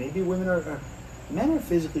from you. Maybe women are men are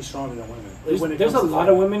physically stronger than women. There's a lot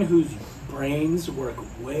of women whose brains work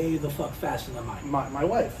way the fuck faster than mine. My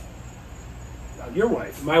wife. Your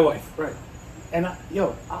wife. My wife. Right. And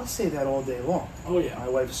I'll say that all day long. Oh yeah. My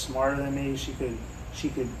wife's smarter than me. She could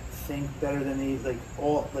think better than me.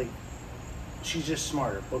 She's just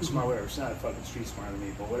smarter. Book smart, whatever. She's not fucking street smarter than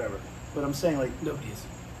me, but whatever. But I'm saying nobody is.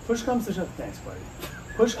 Push comes to shove. Thanks, buddy.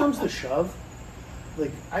 Push comes to shove.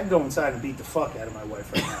 I'd go inside and beat the fuck out of my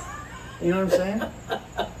wife right now. You know what I'm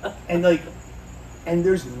saying? And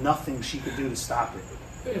there's nothing she could do to stop it.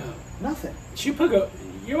 Yeah. Nothing.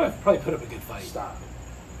 Your wife probably put up a good fight. Stop it.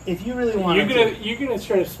 If you really want you're gonna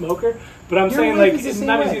try to smoke her, but I'm saying it's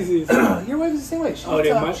not as easy as your wife is the same way.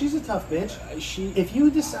 She's a tough bitch. If you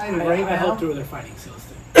decided right now, I helped her with her fighting skills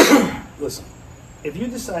too. Listen, if you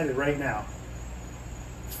decided right now,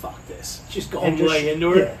 fuck this, just go home and lay into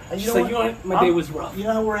her. Yeah. She's like, you know what, my day was rough. You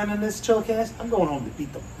know how we're ending this chillcast? I'm going home to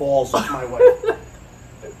beat the balls off my wife.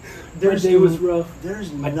 My day was rough.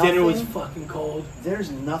 My dinner was fucking cold. There's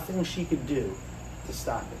nothing she could do to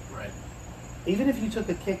stop it. Right. Even if you took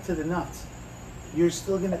a kick to the nuts, you're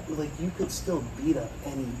still gonna you could still beat up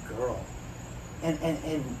any girl, and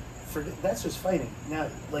that's just fighting. Now,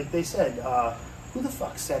 like they said, who the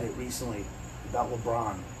fuck said it recently about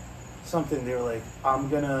LeBron? Something they were like, I'm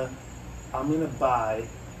gonna buy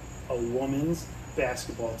a women's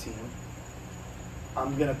basketball team.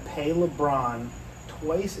 I'm gonna pay LeBron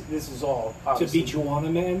twice. This is all to be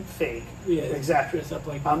Juana Man. Fake. Yeah, exactly. Dress up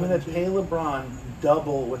like I'm gonna pay LeBron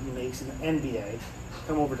double what he makes in the NBA.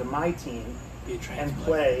 Come over to my team and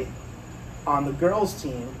play on the girls'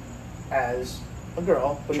 team as a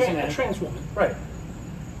girl, but a trans woman. Right.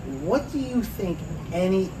 What do you think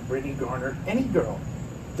Brittany Garner, any girl,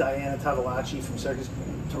 Diana Tavolacci from Circus,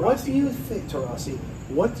 what do you think, Taurasi,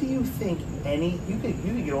 what do you think you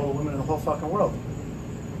could get all the women in the whole fucking world.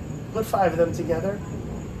 Put 5 of them together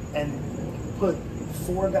and put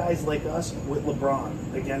 4 guys like us with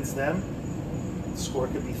LeBron against them. The score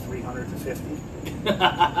could be 300 to 50.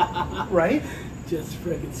 Right? Just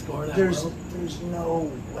freaking score that. There's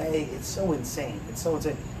no way. It's so insane.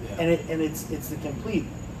 Yeah. And it's the complete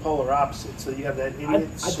polar opposite. So you have that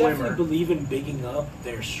idiot swimmer. I definitely believe in bigging up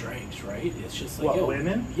their strengths, right? It's just like,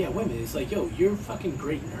 women? Yeah, women. It's like, you're fucking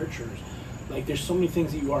great nurturers. Like, there's so many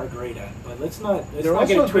things that you are great at, but let's not get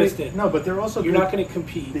it twisted. No, but they're also you're not going to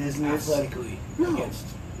compete business athletically against.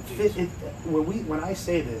 When I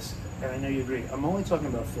say this, and I know you agree, I'm only talking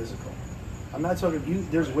about physical. I'm not talking you.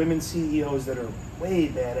 There's women CEOs that are way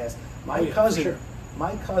badass. My cousin,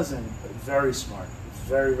 very smart,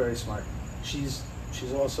 very very smart. She's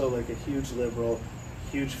also like a huge liberal,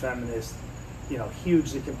 huge feminist.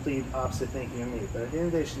 Huge the complete opposite thinking of me. But at the end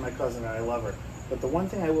of the day, she's my cousin and I love her. But the one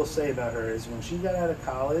thing I will say about her is when she got out of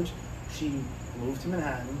college, she moved to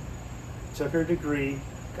Manhattan, took her degree,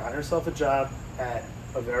 got herself a job at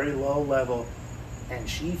a very low level, and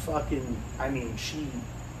she she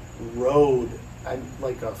rode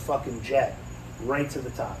like a fucking jet right to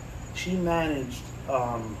the top. She managed,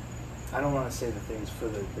 I don't want to say the things for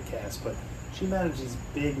the cast, but she managed these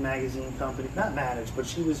big magazine companies. Not managed, but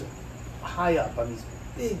she was high up on these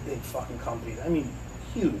big fucking companies. I mean,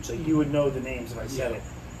 huge. Like, you would know the names if I said it.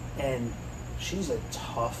 And she's a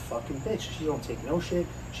tough fucking bitch. She don't take no shit.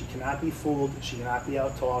 She cannot be fooled. She cannot be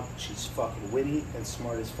out-talked. She's fucking witty and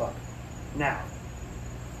smart as fuck. Now,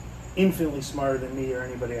 infinitely smarter than me or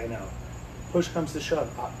anybody I know. Push comes to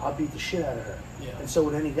shove, I'll beat the shit out of her. Yeah. And so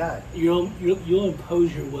would any guy. You'll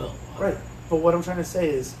impose your will. Right. But what I'm trying to say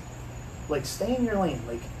is, like, stay in your lane.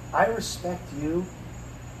 Like, I respect you,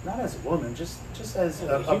 not as a woman, just as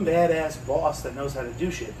a badass boss that knows how to do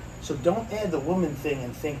shit. So don't add the woman thing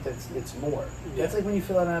and think that it's more. Yeah. That's like when you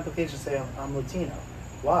fill out an application and say, I'm Latino.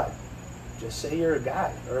 Why? Just say you're a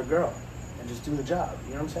guy or a girl and just do the job.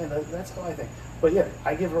 You know what I'm saying? That's how I think. But yeah,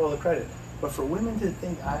 I give her all the credit. But for women to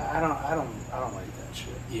think, I don't like that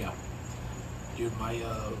shit. Yeah. Dude, my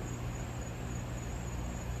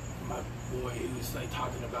boy, he was like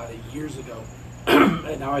talking about it years ago,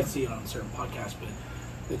 and now I see it on certain podcasts, but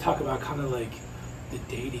they talk about kind of like the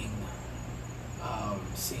dating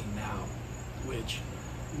scene now, which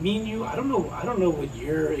me and you, I don't know what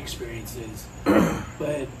your experience is,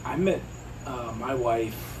 but I met my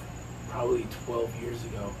wife probably 12 years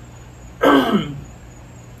ago.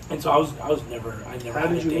 And so I never How had did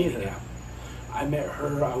a you meet dating her? app. I met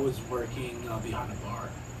her. I was working behind a bar.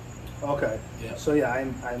 Okay. Yeah. So yeah, I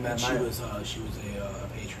met And she my. was a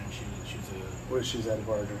patron. She was a Where she's at a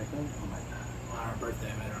bar drinking. Oh my god. on her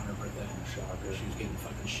birthday. I met her on her birthday. Shocker. She was getting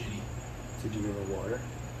fucking shitty. Did you give her water?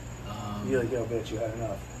 You're like, yo, bitch, you had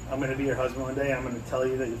enough. I'm gonna be your husband one day. I'm gonna tell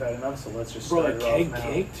you that you've had enough. So let's just Bro, start a it off keg now.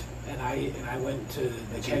 caked, and I went to the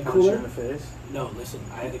Did she keg punch you cooler. in the face? No, listen,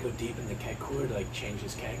 I had to go deep in the keg cooler to like change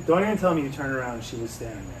his keg. Don't even tell me you turned around and she was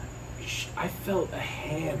standing there. I felt a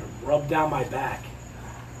hand rub down my back,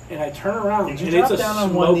 and I turn around, Did you and drop it's a down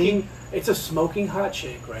on one knee? It's a smoking hot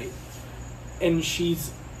chick, right? And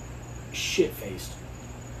she's shit faced,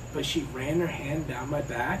 but she ran her hand down my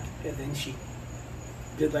back, and then she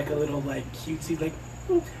did like a little like cutesy like,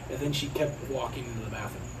 and then she kept walking into the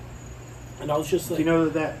bathroom, and I was just like, Do you know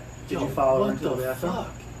that? Did yo, you follow her what into the bathroom?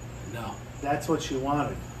 fuck? No, That's what she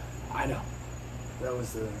wanted. I know. That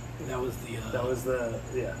was the. That was the.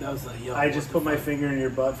 Yeah. That was the. Yo, I what just the put my fuck? finger in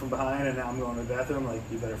your butt from behind, and now I'm going to the bathroom. Like,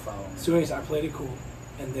 you better follow me. So anyways, I played it cool,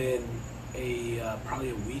 and then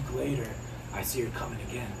probably a week later, I see her coming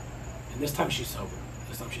again, and this time she's sober.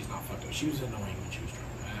 This time she's not fucked up. She was annoying when she was drunk.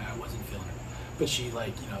 I wasn't feeling her, but she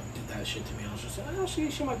like did that shit to me. I was just like, oh,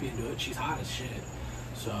 she might be into it. She's hot as shit.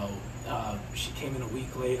 So she came in a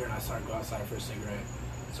week later, and I started to go outside for a cigarette.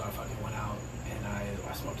 So I fucking went out and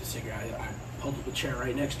I smoked a cigarette. I pulled up a chair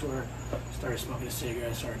right next to her, started smoking a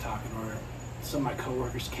cigarette, started talking to her. Some of my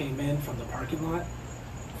coworkers came in from the parking lot,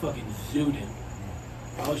 fucking zooted in.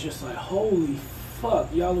 I was just like, holy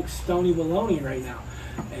fuck, y'all look stony baloney right now.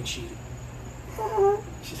 And she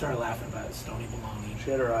started laughing about stony baloney.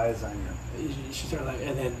 She had her eyes on you. She started laughing,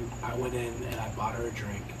 and then I went in and I bought her a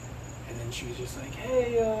drink. And then she was just like,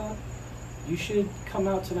 hey, you should come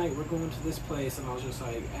out tonight. We're going to this place. And I was just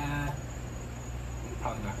like, I'm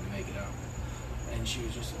probably not going to make it out. And she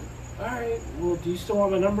was just like, all right, well, do you still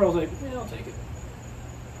want my number? I was like, yeah, I'll take it.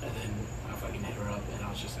 And then I fucking hit her up, and I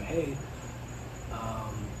was just like, hey,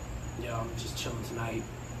 I'm just chilling tonight.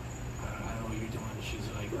 I don't know what you're doing. And she's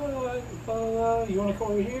like, you want to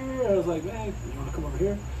come over here? I was like, man, you want to come over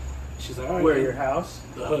here? She's like, all right. Where, your house?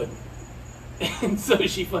 The hood. And so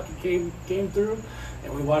she fucking came through,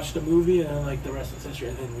 and we watched a movie, and then, like, the rest of the history,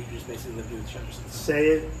 and then we just basically lived with each other since.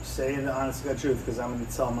 Say the honest to God truth, because I'm going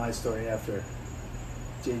to tell my story after.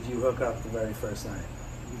 Did you hook up the very first night?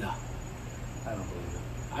 No. I don't believe it.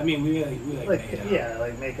 I mean, we made out. Yeah,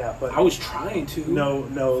 like make out, but I was trying to. no,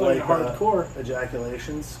 like hardcore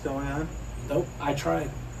ejaculations going on. Nope, I tried,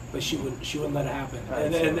 but she wouldn't let it hapen, Right,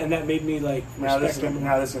 and that made me like Now this respect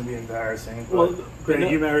her. is gonna be embarrassing. But Well, great, no.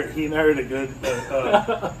 he married a good,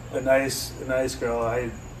 a nice girl. I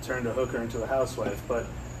turned a hooker into a housewife, but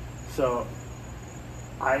so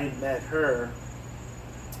I met her.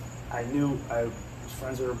 I was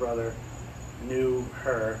friends with her brother, knew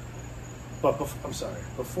her. But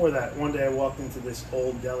before that, one day I walked into this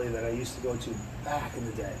old deli that I used to go to back in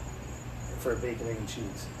the day for bacon, egg, and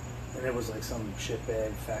cheese. And it was like some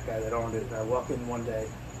shitbag fat guy that owned it. And I walk in one day,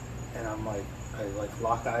 and I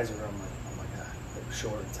lock eyes with her. I'm like, oh my god, like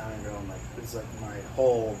short Italian girl. I'm like, it's like my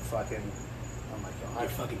whole fucking. I'm like, yo, You're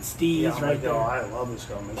fucking Steve's yeah, I'm right like, yo, there. I love this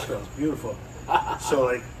girl. Man, this girl's beautiful. So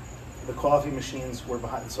like, the coffee machines were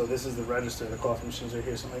behind. So this is the register. The coffee machines are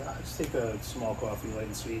here. So I'm like, just take a small coffee, light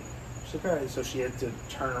and sweet. She's like, all right. So she had to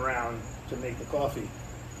turn around to make the coffee.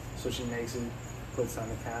 So she makes it, puts it on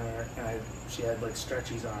the counter, and she had like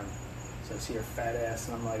stretchies on. So I see her fat ass,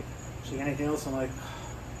 and I'm like, she got anything else? I'm like,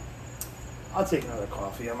 I'll take another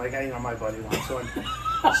coffee. I'm like, my buddy wants one.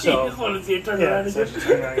 So you just want to see her turn yeah, around so again. she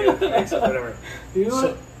turned around and makes it, whatever. You know So-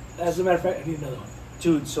 what? As a matter of fact, I need another one.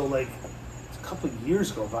 Dude, so like a couple of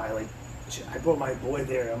years go by, like I brought my boy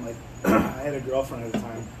there. I'm like, I had a girlfriend at the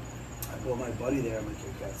time. I brought my buddy there. I'm like,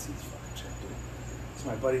 you gotta see this fucking chick, dude. So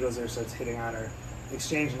my buddy goes there, starts hitting on her,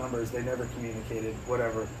 exchange numbers. They never communicated,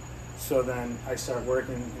 whatever. So then I start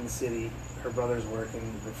working in the city. Her brother's working,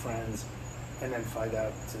 we're friends, and then find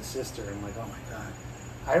out it's his sister. I'm like, oh my god.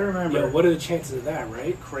 I remember. Yo, what are the chances of that,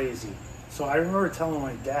 right? Crazy. So I remember telling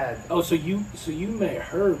my dad. Oh, so you met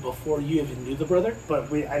her before you even knew the brother? But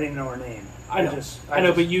I didn't know her name. I know, just-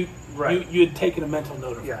 but you right. you had taken a mental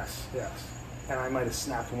note of her. Yes. And I might have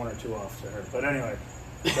snapped one or two off to her. But anyway,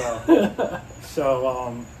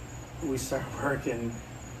 so we start working,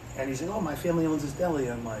 and he's like, oh, my family owns this deli.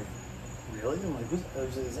 I'm like, really? I'm like,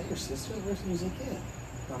 is that your sister? He's like, yeah.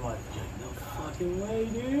 And I'm like, No fucking way,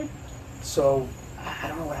 dude. so I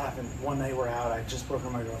don't know what happened. One night we're out. I just broke up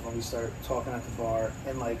with my girlfriend. We start talking at the bar,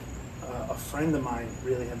 and like a friend of mine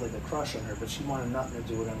really had like a crush on her, but she wanted nothing to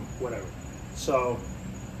do with him. Whatever. So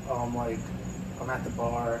like, I'm at the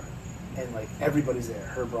bar, and like everybody's there.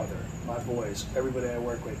 Her brother, my boys, everybody I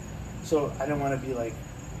work with. So I didn't want to be like,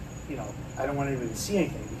 you know, I don't want anybody to see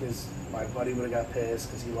anything because my buddy would have got pissed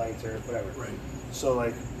because he liked her, whatever. Right. So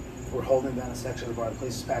like, we're holding down a section of the bar. The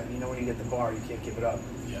place is packed. You know, when you get the bar, you can't give it up.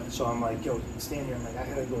 Yeah. So I'm like, yo, stand here. I'm like, I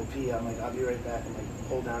gotta go pee. I'm like, I'll be right back. I'm like,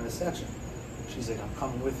 hold down this section. She's like, I'm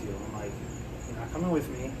coming with you. I'm like, you're not coming with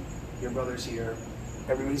me. Your brother's here.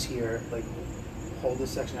 Everybody's here. Like, hold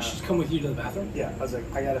this section out. She's come with you to the bathroom? Yeah. I was like,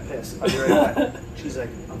 I gotta piss. I'll be right back. She's like,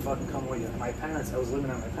 I'm fucking coming with you. My parents, I was living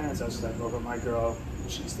at my parents' house. So I drove up my girl.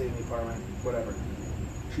 She stayed in the apartment. Whatever.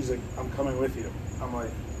 She's like, I'm coming with you. I'm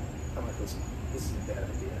like, listen, this is a bad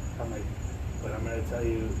idea. I'm like, but I'm gonna tell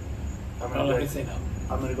you. I'm gonna say no.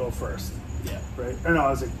 I'm gonna go first. Yeah. Right? Or no, I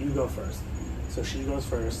was like, you go first. So she goes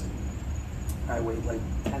first. I wait like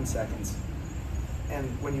 10 seconds. And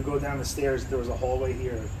when you go down the stairs, there was a hallway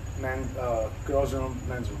here. Girls' room,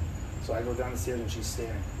 men's room. So I go down the stairs and she's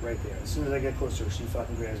standing right there. As soon as I get closer, she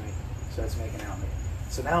fucking grabs me, starts making out with me.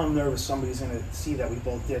 So now I'm nervous somebody's gonna see that we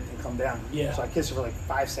both dipped and come down. Yeah. So I kiss her for like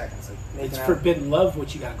 5 seconds. Like making It's out. forbidden love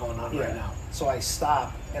what you got going on right now. So I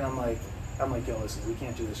stop and I'm like, yo, listen, we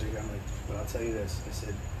can't do this right here. I'm like, but I'll tell you this. I said,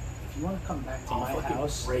 if you want to come back to my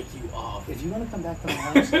house, break you off. if you want to come back to my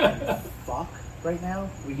house and fuck right now,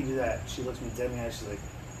 we can do that. She looks me dead in the eye. She's like,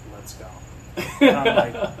 let's go. And I'm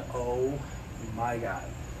like, oh my God.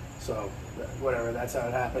 So whatever, that's how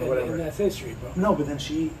it happened. Whatever. And that's history, bro. No, but then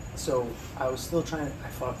so I was still I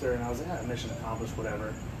fucked her and I was like, mission accomplished,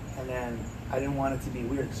 whatever. And then I didn't want it to be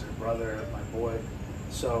weird because her brother, my boy.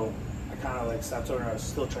 So I kind of like stopped talking to her. I was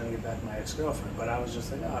still trying to get back to my ex-girlfriend, but I was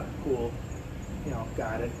just like, oh, cool. You know,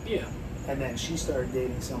 got it. Yeah. And then she started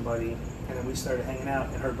dating somebody, and then we started hanging out,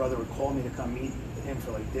 and her brother would call me to come meet him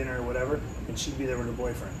for like dinner or whatever, and she'd be there with her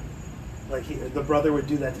boyfriend. Like the brother would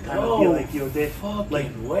do that to kind of be like, yo, they like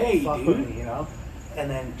way, fuck dude. with me, you know? And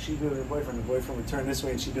then she'd be with her boyfriend, the boyfriend would turn this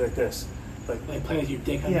way, and she'd be like this. Like playing with your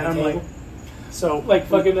dick on the I'm table? like, so. Like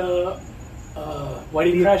fucking,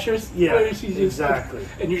 Whitey Crashers? Yeah, where she's just exactly.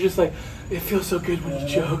 And you're just like, it feels so good when you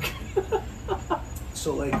choke.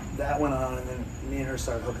 So like that went on, and then me and her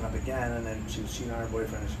started hooking up again, and then she was cheating on her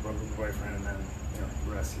boyfriend, and she broke up with her boyfriend, and then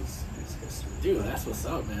the rest is history. Dude, that's what's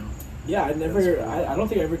up, man. Yeah, I don't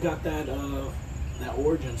think I ever got that that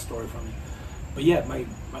origin story from you. But yeah,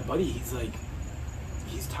 my buddy,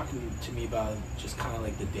 he's talking to me about just kind of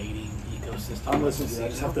like the dating ecosystem. I'm listening to you. I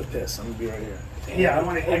just have to piss. I'm gonna be right here. And,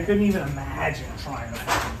 I couldn't even imagine trying to.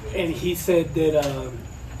 And he said that.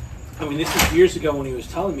 I mean, this was years ago when he was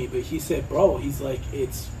telling me, but he said, bro, he's like,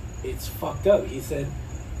 it's fucked up. He said,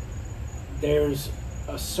 there's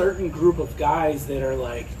a certain group of guys that are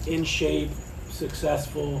like in shape,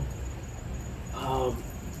 successful,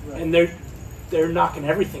 and they're knocking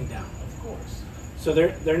everything down. Of course. So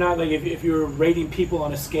they're not like, if you're rating people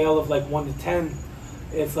on a scale of like 1 to 10,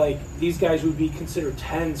 it's like these guys would be considered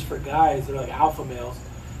 10s for guys. They're like alpha males.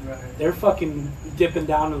 Right. They're fucking dipping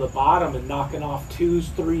down to the bottom and knocking off 2s,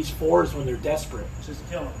 3s, 4s when they're desperate.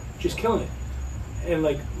 Just killing it. And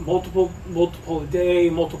like multiple a day,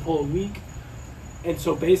 multiple a week. And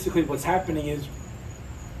so basically what's happening is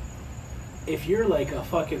if you're like a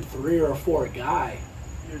fucking 3 or 4 guy,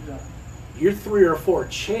 You're done. your 3 or 4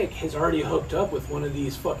 chick has already hooked up with one of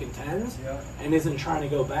these fucking 10s and isn't trying to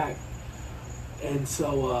go back. And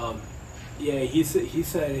so, yeah, he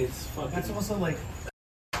said it's fucking... That's also like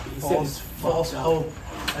false hope.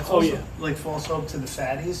 That's also like false hope to the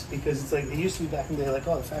fatties, because it's like, it used to be back in the day like,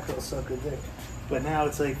 oh, the fat girls suck good dick. But now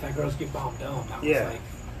it's like... Fat girls get bombed down.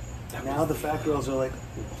 Now the fat girls are like,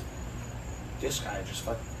 this guy just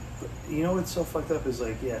fucked... You know what's so fucked up is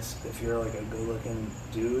like, yes, if you're like a good-looking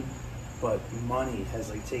dude, but money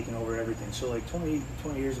has like taken over everything. So like 20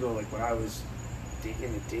 years ago, like when I was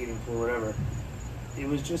in the dating pool or whatever, it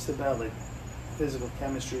was just about like physical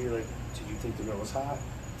chemistry. Like, did you think the girl was hot?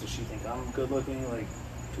 Does she think I'm good looking? Like,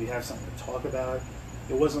 do we have something to talk about?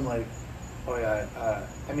 It wasn't like, oh yeah,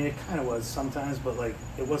 I mean it kind of was sometimes, but like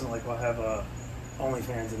it wasn't like, well, I have a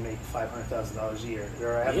OnlyFans and make $500,000 a year,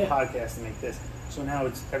 or I have a podcast and make this. So now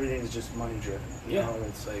everything's just money driven. You know?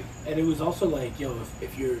 It's like, and it was also like, yo,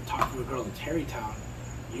 if you're talking to a girl in Terrytown,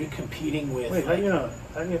 you're competing with. Wait, like, how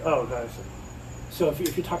do you know? Oh, guys. So if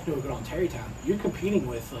you're talking to a girl in Terrytown, you're competing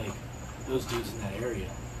with like those dudes in that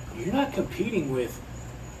area. You're not competing with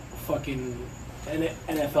fucking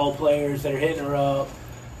NFL players that are hitting her up.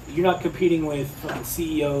 You're not competing with fucking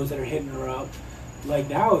CEOs that are hitting her up. Like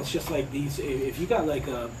now, it's just like these. If you got like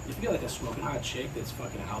a smoking hot chick that's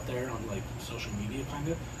fucking out there on like social media, kind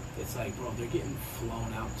of, it's like, bro, they're getting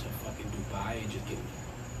flown out to fucking Dubai and just getting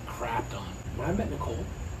crapped on. When I met Nicole,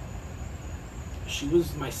 she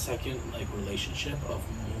was my second like relationship of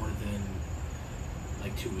more than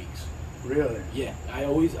like 2 weeks. Really? Yeah, I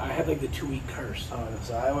had like the 2-week curse. Oh,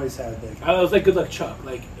 so I always had like. I was like good luck Chuck.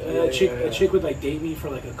 Like Yeah, a chick, yeah, yeah. a chick would like date me for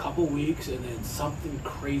like a couple weeks, and then something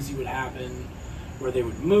crazy would happen, where they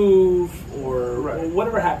would move, or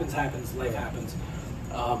whatever happens. Life happens,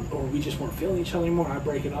 or we just weren't feeling each other anymore. I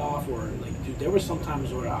break it off, or like, dude, there were some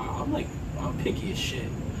times where I'm picky as shit.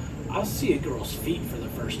 I'll see a girl's feet for the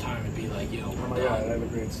first time and be like, yo, we're Oh my done. god, I have a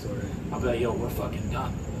great story. I'll be like, yo, we're fucking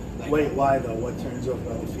done. Like, Wait, why though? What turns you off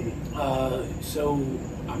about the feet? So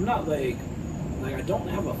I'm not like I don't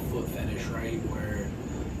have a foot fetish, right? Where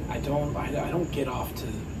I don't get off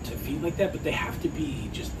to feet like that, but they have to be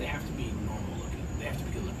normal looking. They have to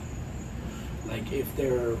be good looking. Like if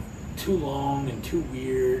they're too long and too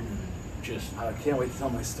weird and just I can't wait to tell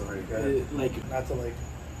my story. like Not to like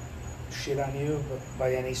shit on you, but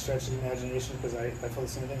by any stretch of the imagination, because I feel the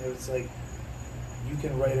same thing. It's like you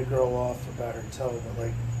can write a girl off about her toe, but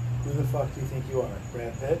like, who the fuck do you think you are,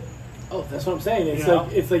 Brad Pitt? oh, that's what I'm saying. You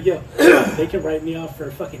It's like yo, they can write me off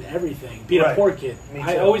for fucking everything. Being a Right. poor kid. Me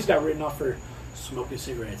I too. always got written off for smoking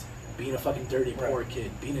cigarettes, being a fucking dirty poor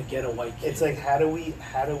kid, being a ghetto white kid. It's like how do we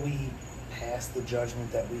pass the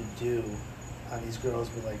judgment that we do on these girls?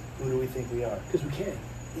 But like, who do we think we are? because we can.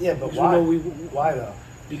 Yeah, but Because why? we know Why though?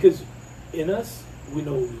 Because in us, we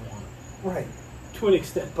know what we want Right. to an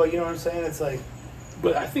extent. But you know what I'm saying? It's like,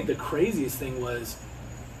 But I think the craziest thing was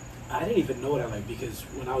I didn't even know what I liked, because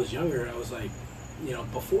when I was younger, I was like, you know,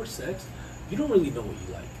 before sex, you don't really know what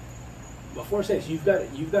you like. Before sex, you've got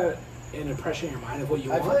an impression in your mind of what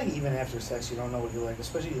you I want. feel like even after sex, you don't know what you like,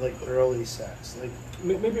 especially like early sex. Like,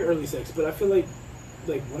 Maybe early sex, but I feel like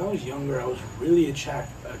when I was younger, I was really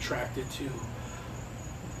attracted to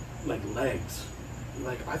like legs.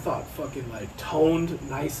 Like I thought fucking like toned,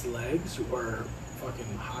 nice legs were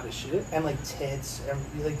fucking hot as shit. and like tits,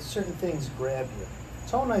 and like certain things grab you.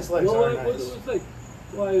 Tall, nice legs Well, are it nice. was like,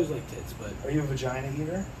 well, it was like tits, but Are you a vagina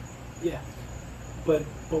eater? yeah. But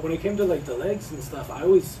when it came to like the legs and stuff,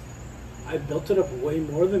 I built it up way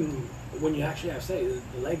more than when you actually have sex.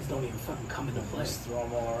 The legs don't even fucking come into play. Just throw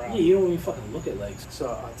them all around. Yeah, you don't even fucking look at legs. So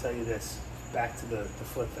I'll tell you this. Back to the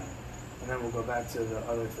foot thing, and then we'll go back to the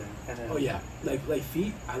other thing. And then Oh yeah, like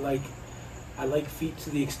feet. I like feet to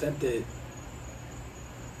the extent that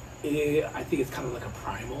I think it's kind of like a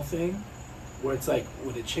primal thing, where it's like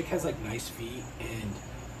when a chick has like nice feet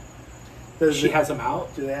and she has them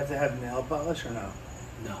out. Do they have to have nail polish or no?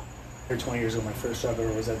 No. Here 20 years ago, my first job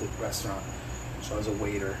ever was at the restaurant. So I was a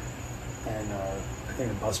waiter, and I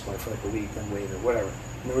think a busboy for like a week, then waiter, whatever.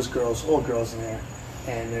 And there was girls, all girls in there,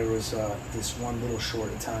 and there was this one little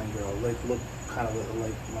short Italian girl, like looked kind of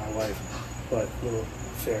like my wife, but little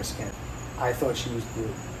fair skin. I thought she was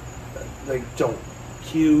like dope,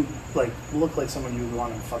 cute, like looked like someone you would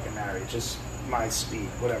want to fucking marry, just my speed,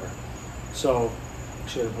 whatever. So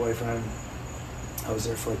she had a boyfriend. I was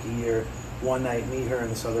there for like a year. One night, me, her, and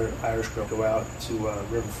this other Irish girl go out to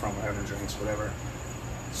Riverfront, we're having drinks, whatever.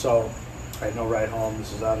 So I had no ride home.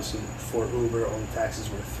 This was obviously before Uber. All the taxis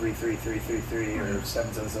were 33333 or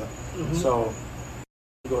 7 cents. So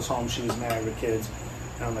she goes home. She was married with kids,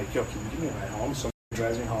 and I'm like, "Yo, can you give me a ride home?" So she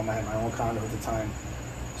drives me home. I had my own condo at the time,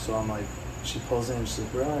 so I'm like, she pulls in. She's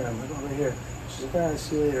like, "Where are you?" I'm like, "Oh, right here." She's like, "All right,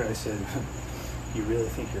 see you later." I said, "You really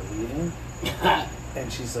think you're leaving?"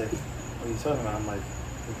 And she's like, "What are you talking about?" I'm like,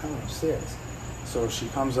 "We're coming upstairs." So she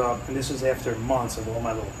comes up, and this was after months of all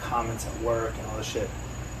my little comments at work and all this shit,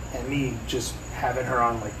 and me just having her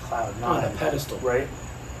on like cloud nine. On a pedestal. Right?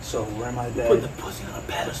 So we're in my bed. Put the pussy on a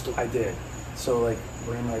pedestal. I did. So like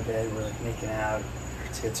we're in my bed, we're like making out,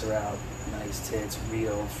 her tits are out, nice tits,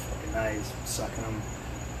 real, fucking nice, sucking them,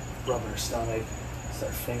 rubbing her stomach,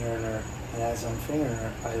 start fingering her, and as I'm fingering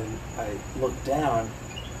her, I look down,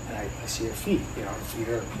 and I see her feet, her feet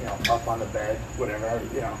are, up on the bed, whatever,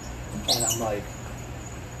 and I'm like,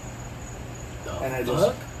 and I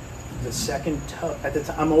just, the second toe, at the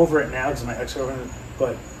time, I'm over it now because my ex-girlfriend,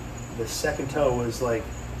 but the second toe was like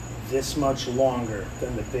this much longer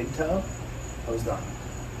than the big toe. I was done.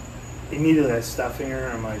 Immediately I stopped fingering her,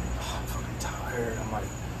 I'm like, oh, I'm fucking tired. I'm like,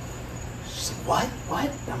 she's like, what?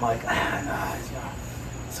 And I'm like,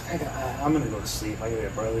 it's like, I'm gonna go to sleep. I gotta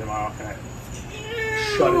get up early tomorrow. And I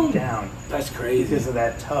shut it down. That's crazy. Because of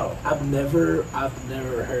that toe. I've never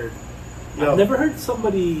heard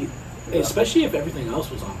somebody, especially if everything else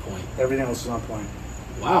was on point. Everything else was on point.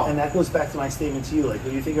 Wow. And that goes back to my statement to you, like,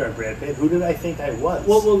 who do you think you are, Brad Pitt? Who did I think I was?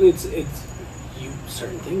 Well, it's you.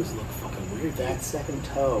 Certain things look fucking weird. That second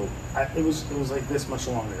toe, it was like this much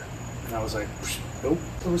longer, and I was like, nope.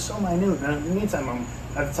 It was so minute. And in the meantime, I'm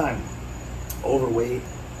at the time overweight,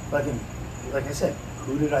 fucking like I said,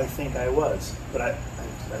 who did I think I was? But I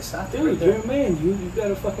stopped. Dude, you're a man. You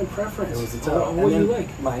got a fucking preference. It was a toe. What do you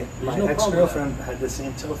like? My no ex-girlfriend had the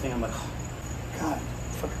same toe thing. I'm like, oh, God,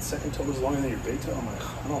 fucking second toe was longer than your big toe. I'm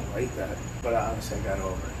like, I don't like that. But obviously I got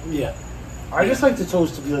over it. Yeah. I just like the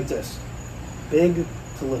toes to be like this, big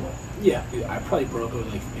to little. Yeah, I probably broke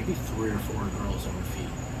with like maybe 3 or 4 girls over feet.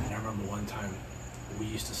 And I remember one time we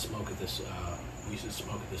used to smoke at this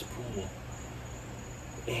pool.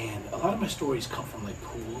 And a lot of my stories come from like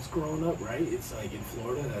pools growing up, right? It's like in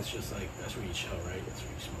Florida, that's where you chill, right? That's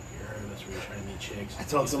where you smoke your herb, that's where you're trying to meet chicks. I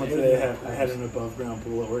told someone today I had an above ground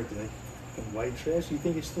pool at work today. Fucking white trash? You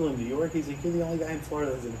think you're still in New York? He's like, you're the only guy in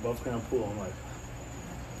Florida that has an above ground pool. I'm like,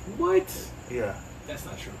 what? Yeah. That's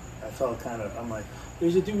not true. I felt kind of, I'm like,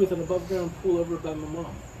 there's a dude with an above ground pool over by my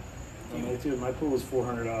mom. I'm like, dude, my pool was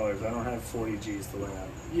 $400. I don't have 40 G's to lay out.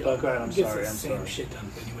 Yeah, but go ahead, I'm sorry. Same shit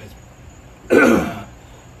done. But anyways,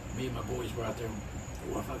 me and my boys were out there,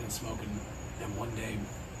 we were fucking smoking, and one day,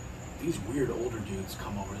 these weird older dudes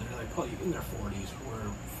come over. They're like probably in their 40s.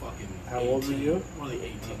 We're fucking. How old are you? We're like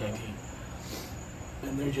 18, 19.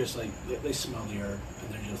 And they're just like, they smell the herb,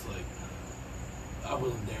 and they're just like, I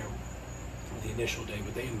wasn't there the initial day,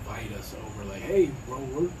 but they invite us over, like, hey, bro,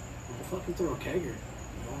 we'll fucking throw a kegger.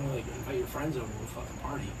 You want to like invite your friends over, we'll fucking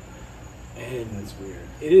party. And that's weird.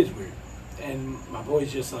 It is weird. And my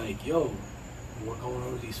boy's just like, yo, we're going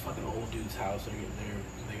over to these fucking old dudes' house. They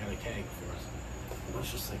got a keg for us. And I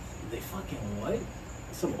was just like, they fucking what?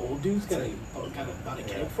 Some old dudes got a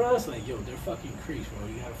keg for us? Like, yo, they're fucking creeps, bro.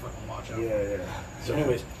 You gotta fucking watch out. Yeah. So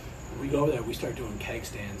anyways, we go over there, we start doing keg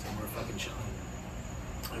stands, and we're fucking chilling.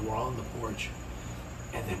 And we're all on the porch,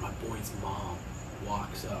 and then my boy's mom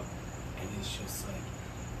walks up, and it's just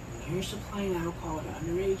like, you're supplying alcohol to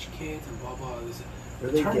underage kids, and blah, blah, this.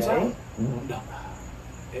 It turns out, no.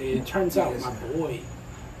 It turns out my boy,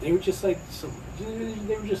 they were just like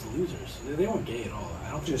they were just losers. They weren't gay at all.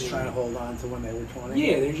 I don't think just trying to hold on to when they were 20.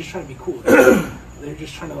 Yeah, they were just trying to be cool. They were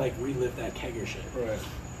just trying to like relive that kegger shit. Right.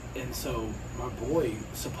 And so my boy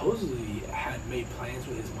supposedly had made plans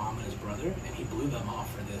with his mom and his brother, and he blew them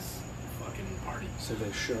off for this fucking party. So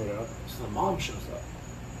they showed up. So the mom shows up,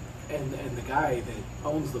 and the guy that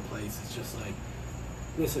owns the place is just like,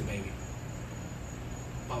 listen, baby.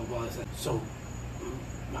 Blah blah blah. So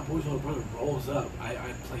my boy's little brother rolls up. I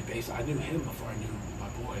play bass. I knew him before I knew my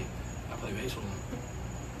boy. I play bass with him.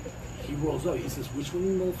 He rolls up. He says, "Which one of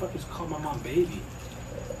you motherfuckers call my mom baby?"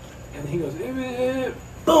 And he goes,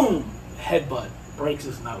 boom! Headbutt. Breaks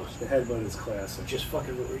his nose. The headbutt is classic. Just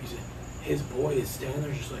fucking reason. His boy is standing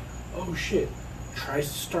there just like, oh shit. Tries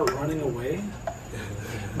to start running away.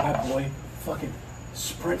 My boy fucking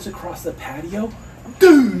sprints across the patio.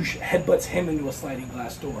 Doosh! Headbutts him into a sliding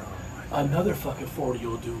glass door. Another fucking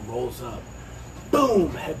 40-year-old dude rolls up.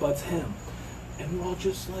 Boom! Headbutts him. And we're all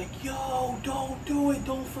just like, yo, don't do it.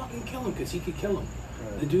 Don't fucking kill him, because he could kill him.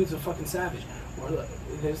 Right. The dude's a fucking savage.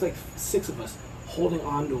 There's like 6 of us holding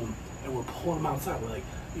on to him, and we're pulling him outside. We're like,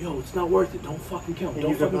 yo, it's not worth it. Don't fucking kill him.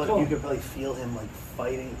 Don't fucking kill him. You could probably feel him like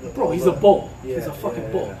fighting. Bro, he's a bull. Yeah, he's a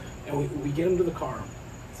fucking bull. Yeah. And we get him to the car.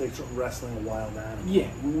 It's like wrestling a wild animal. Yeah,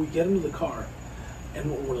 we get him to the car, and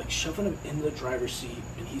we're like shoving him in the driver's seat,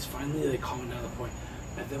 and he's finally like calming down the point.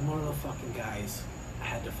 And then one of the fucking guys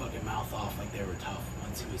had to fucking mouth off like they were tough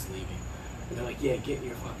once he was leaving. And they're like, yeah, get in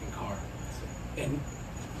your fucking car. And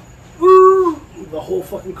the whole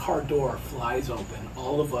fucking car door flies open.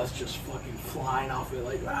 All of us just fucking flying off it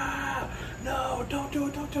like, no, don't do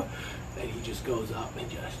it, don't do it. And he just goes up and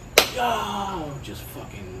just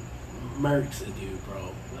fucking murks the dude, bro.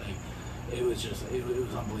 Like, it was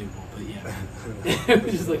unbelievable. But yeah, it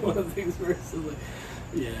was just like one of the things where it's like,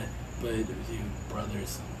 yeah, but it was you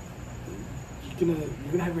brothers. You're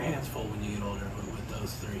gonna have your hands full when you get older with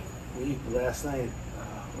those 3. Last night,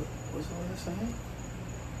 what was the last night?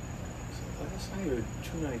 Last night or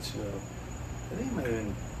 2 nights ago? I think it might have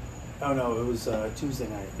been. Oh no, it was Tuesday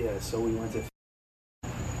night. Yeah, so we went to.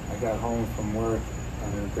 I got home from work,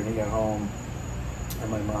 and then Brittany got home, and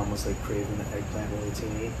my mom was like craving the eggplant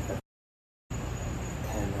rollatini.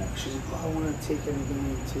 And she's like, "Oh, I want to take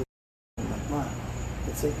everybody to." I'm like, "Mom,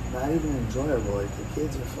 it's like not even enjoyable. Like the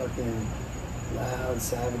kids are fucking loud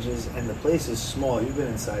savages, and the place is small. You've been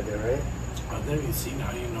inside there, right?" I've never even seen.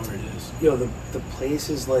 I don't even know where it is. Yo, the place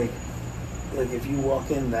is like if you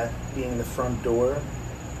walk in, that being the front door,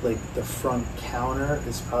 like the front counter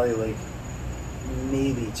is probably like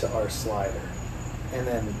maybe to our slider, and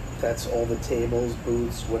then that's all the tables,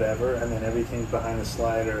 booths, whatever, and then everything behind the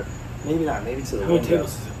slider. Maybe not. Maybe to the window. How many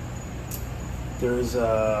tables is it? There's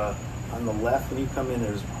on the left when you come in.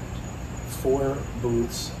 There's 4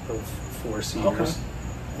 booths of 4 seaters,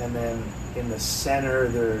 and then in the center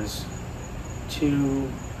there's 2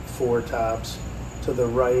 4-tops. To the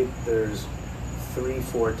right there's 3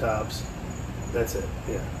 4-tops. That's it.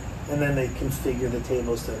 Yeah. And then they configure the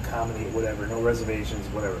tables to accommodate whatever, no reservations,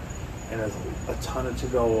 whatever. And there's a ton of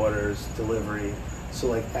to-go orders, delivery. So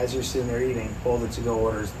like as you're sitting there eating, all the to-go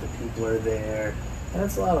orders, the people are there. And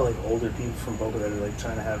it's a lot of like older people from Boca that are like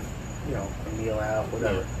trying to have, you know, a meal out,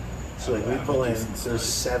 whatever. Yeah. So like we pull in, there's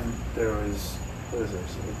 7, there was, what is there,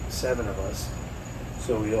 so like 7 of us.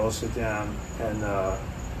 So we all sit down and,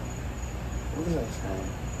 what was I saying?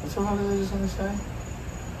 What's the one I was just going to say?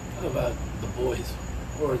 About the boys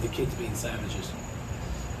or the kids being savages.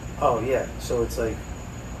 Oh yeah, so it's like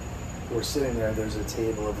we're sitting there. There's a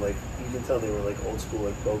table of like you can tell they were like old school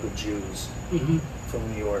like Boca Jews from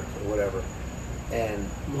New York or whatever, and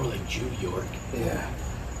more like Jew York. Yeah.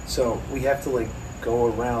 So we have to like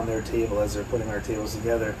go around their table as they're putting our tables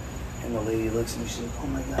together, and the lady looks at me. She's like, "Oh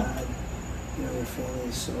my God, you know your family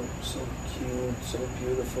is so cute, so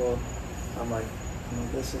beautiful." I'm like,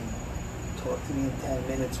 listen. Talk to me in 10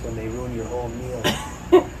 minutes when they ruin your whole meal.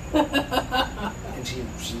 And she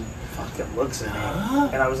fucking looks at me.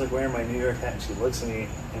 And I was like wearing my New York hat and she looks at me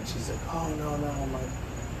and she's like, oh no. I'm like,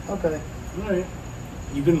 okay. Alright.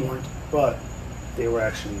 You've been warned. But they were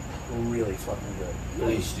actually really fucking good.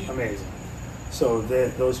 It Nice, dude. amazing. So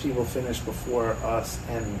those people finished before us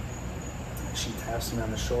and she taps me on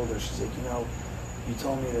the shoulder. She's like, you know, you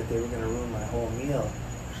told me that they were going to ruin my whole meal.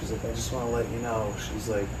 She's like, I just want to let you know. She's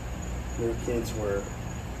like, your kids were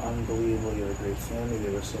unbelievable. You're a great family.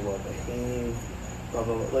 They were so well behaved. Blah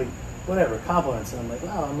blah blah. Like whatever compliments. And I'm like,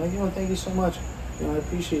 wow. I'm like, you know, thank you so much. You know, I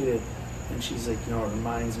appreciate it. And she's like, you know, it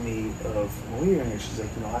reminds me of when we were here. She's like,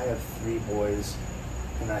 you know, I have 3 boys,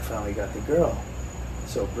 and I finally got the girl.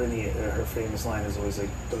 So Brittany, her famous line is always like,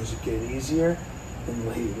 does it get easier? And the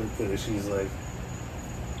lady looked at her. She's like,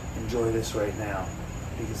 enjoy this right now,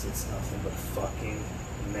 because it's nothing but fucking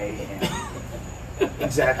mayhem.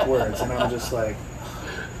 Exact words. And I'm just like,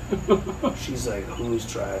 she's like, who's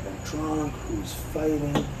driving drunk, who's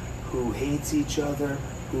fighting, who hates each other,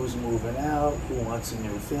 who's moving out, who wants a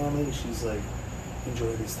new family. She's like,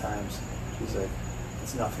 enjoy these times. She's like,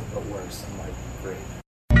 it's nothing but worse. I'm like, great.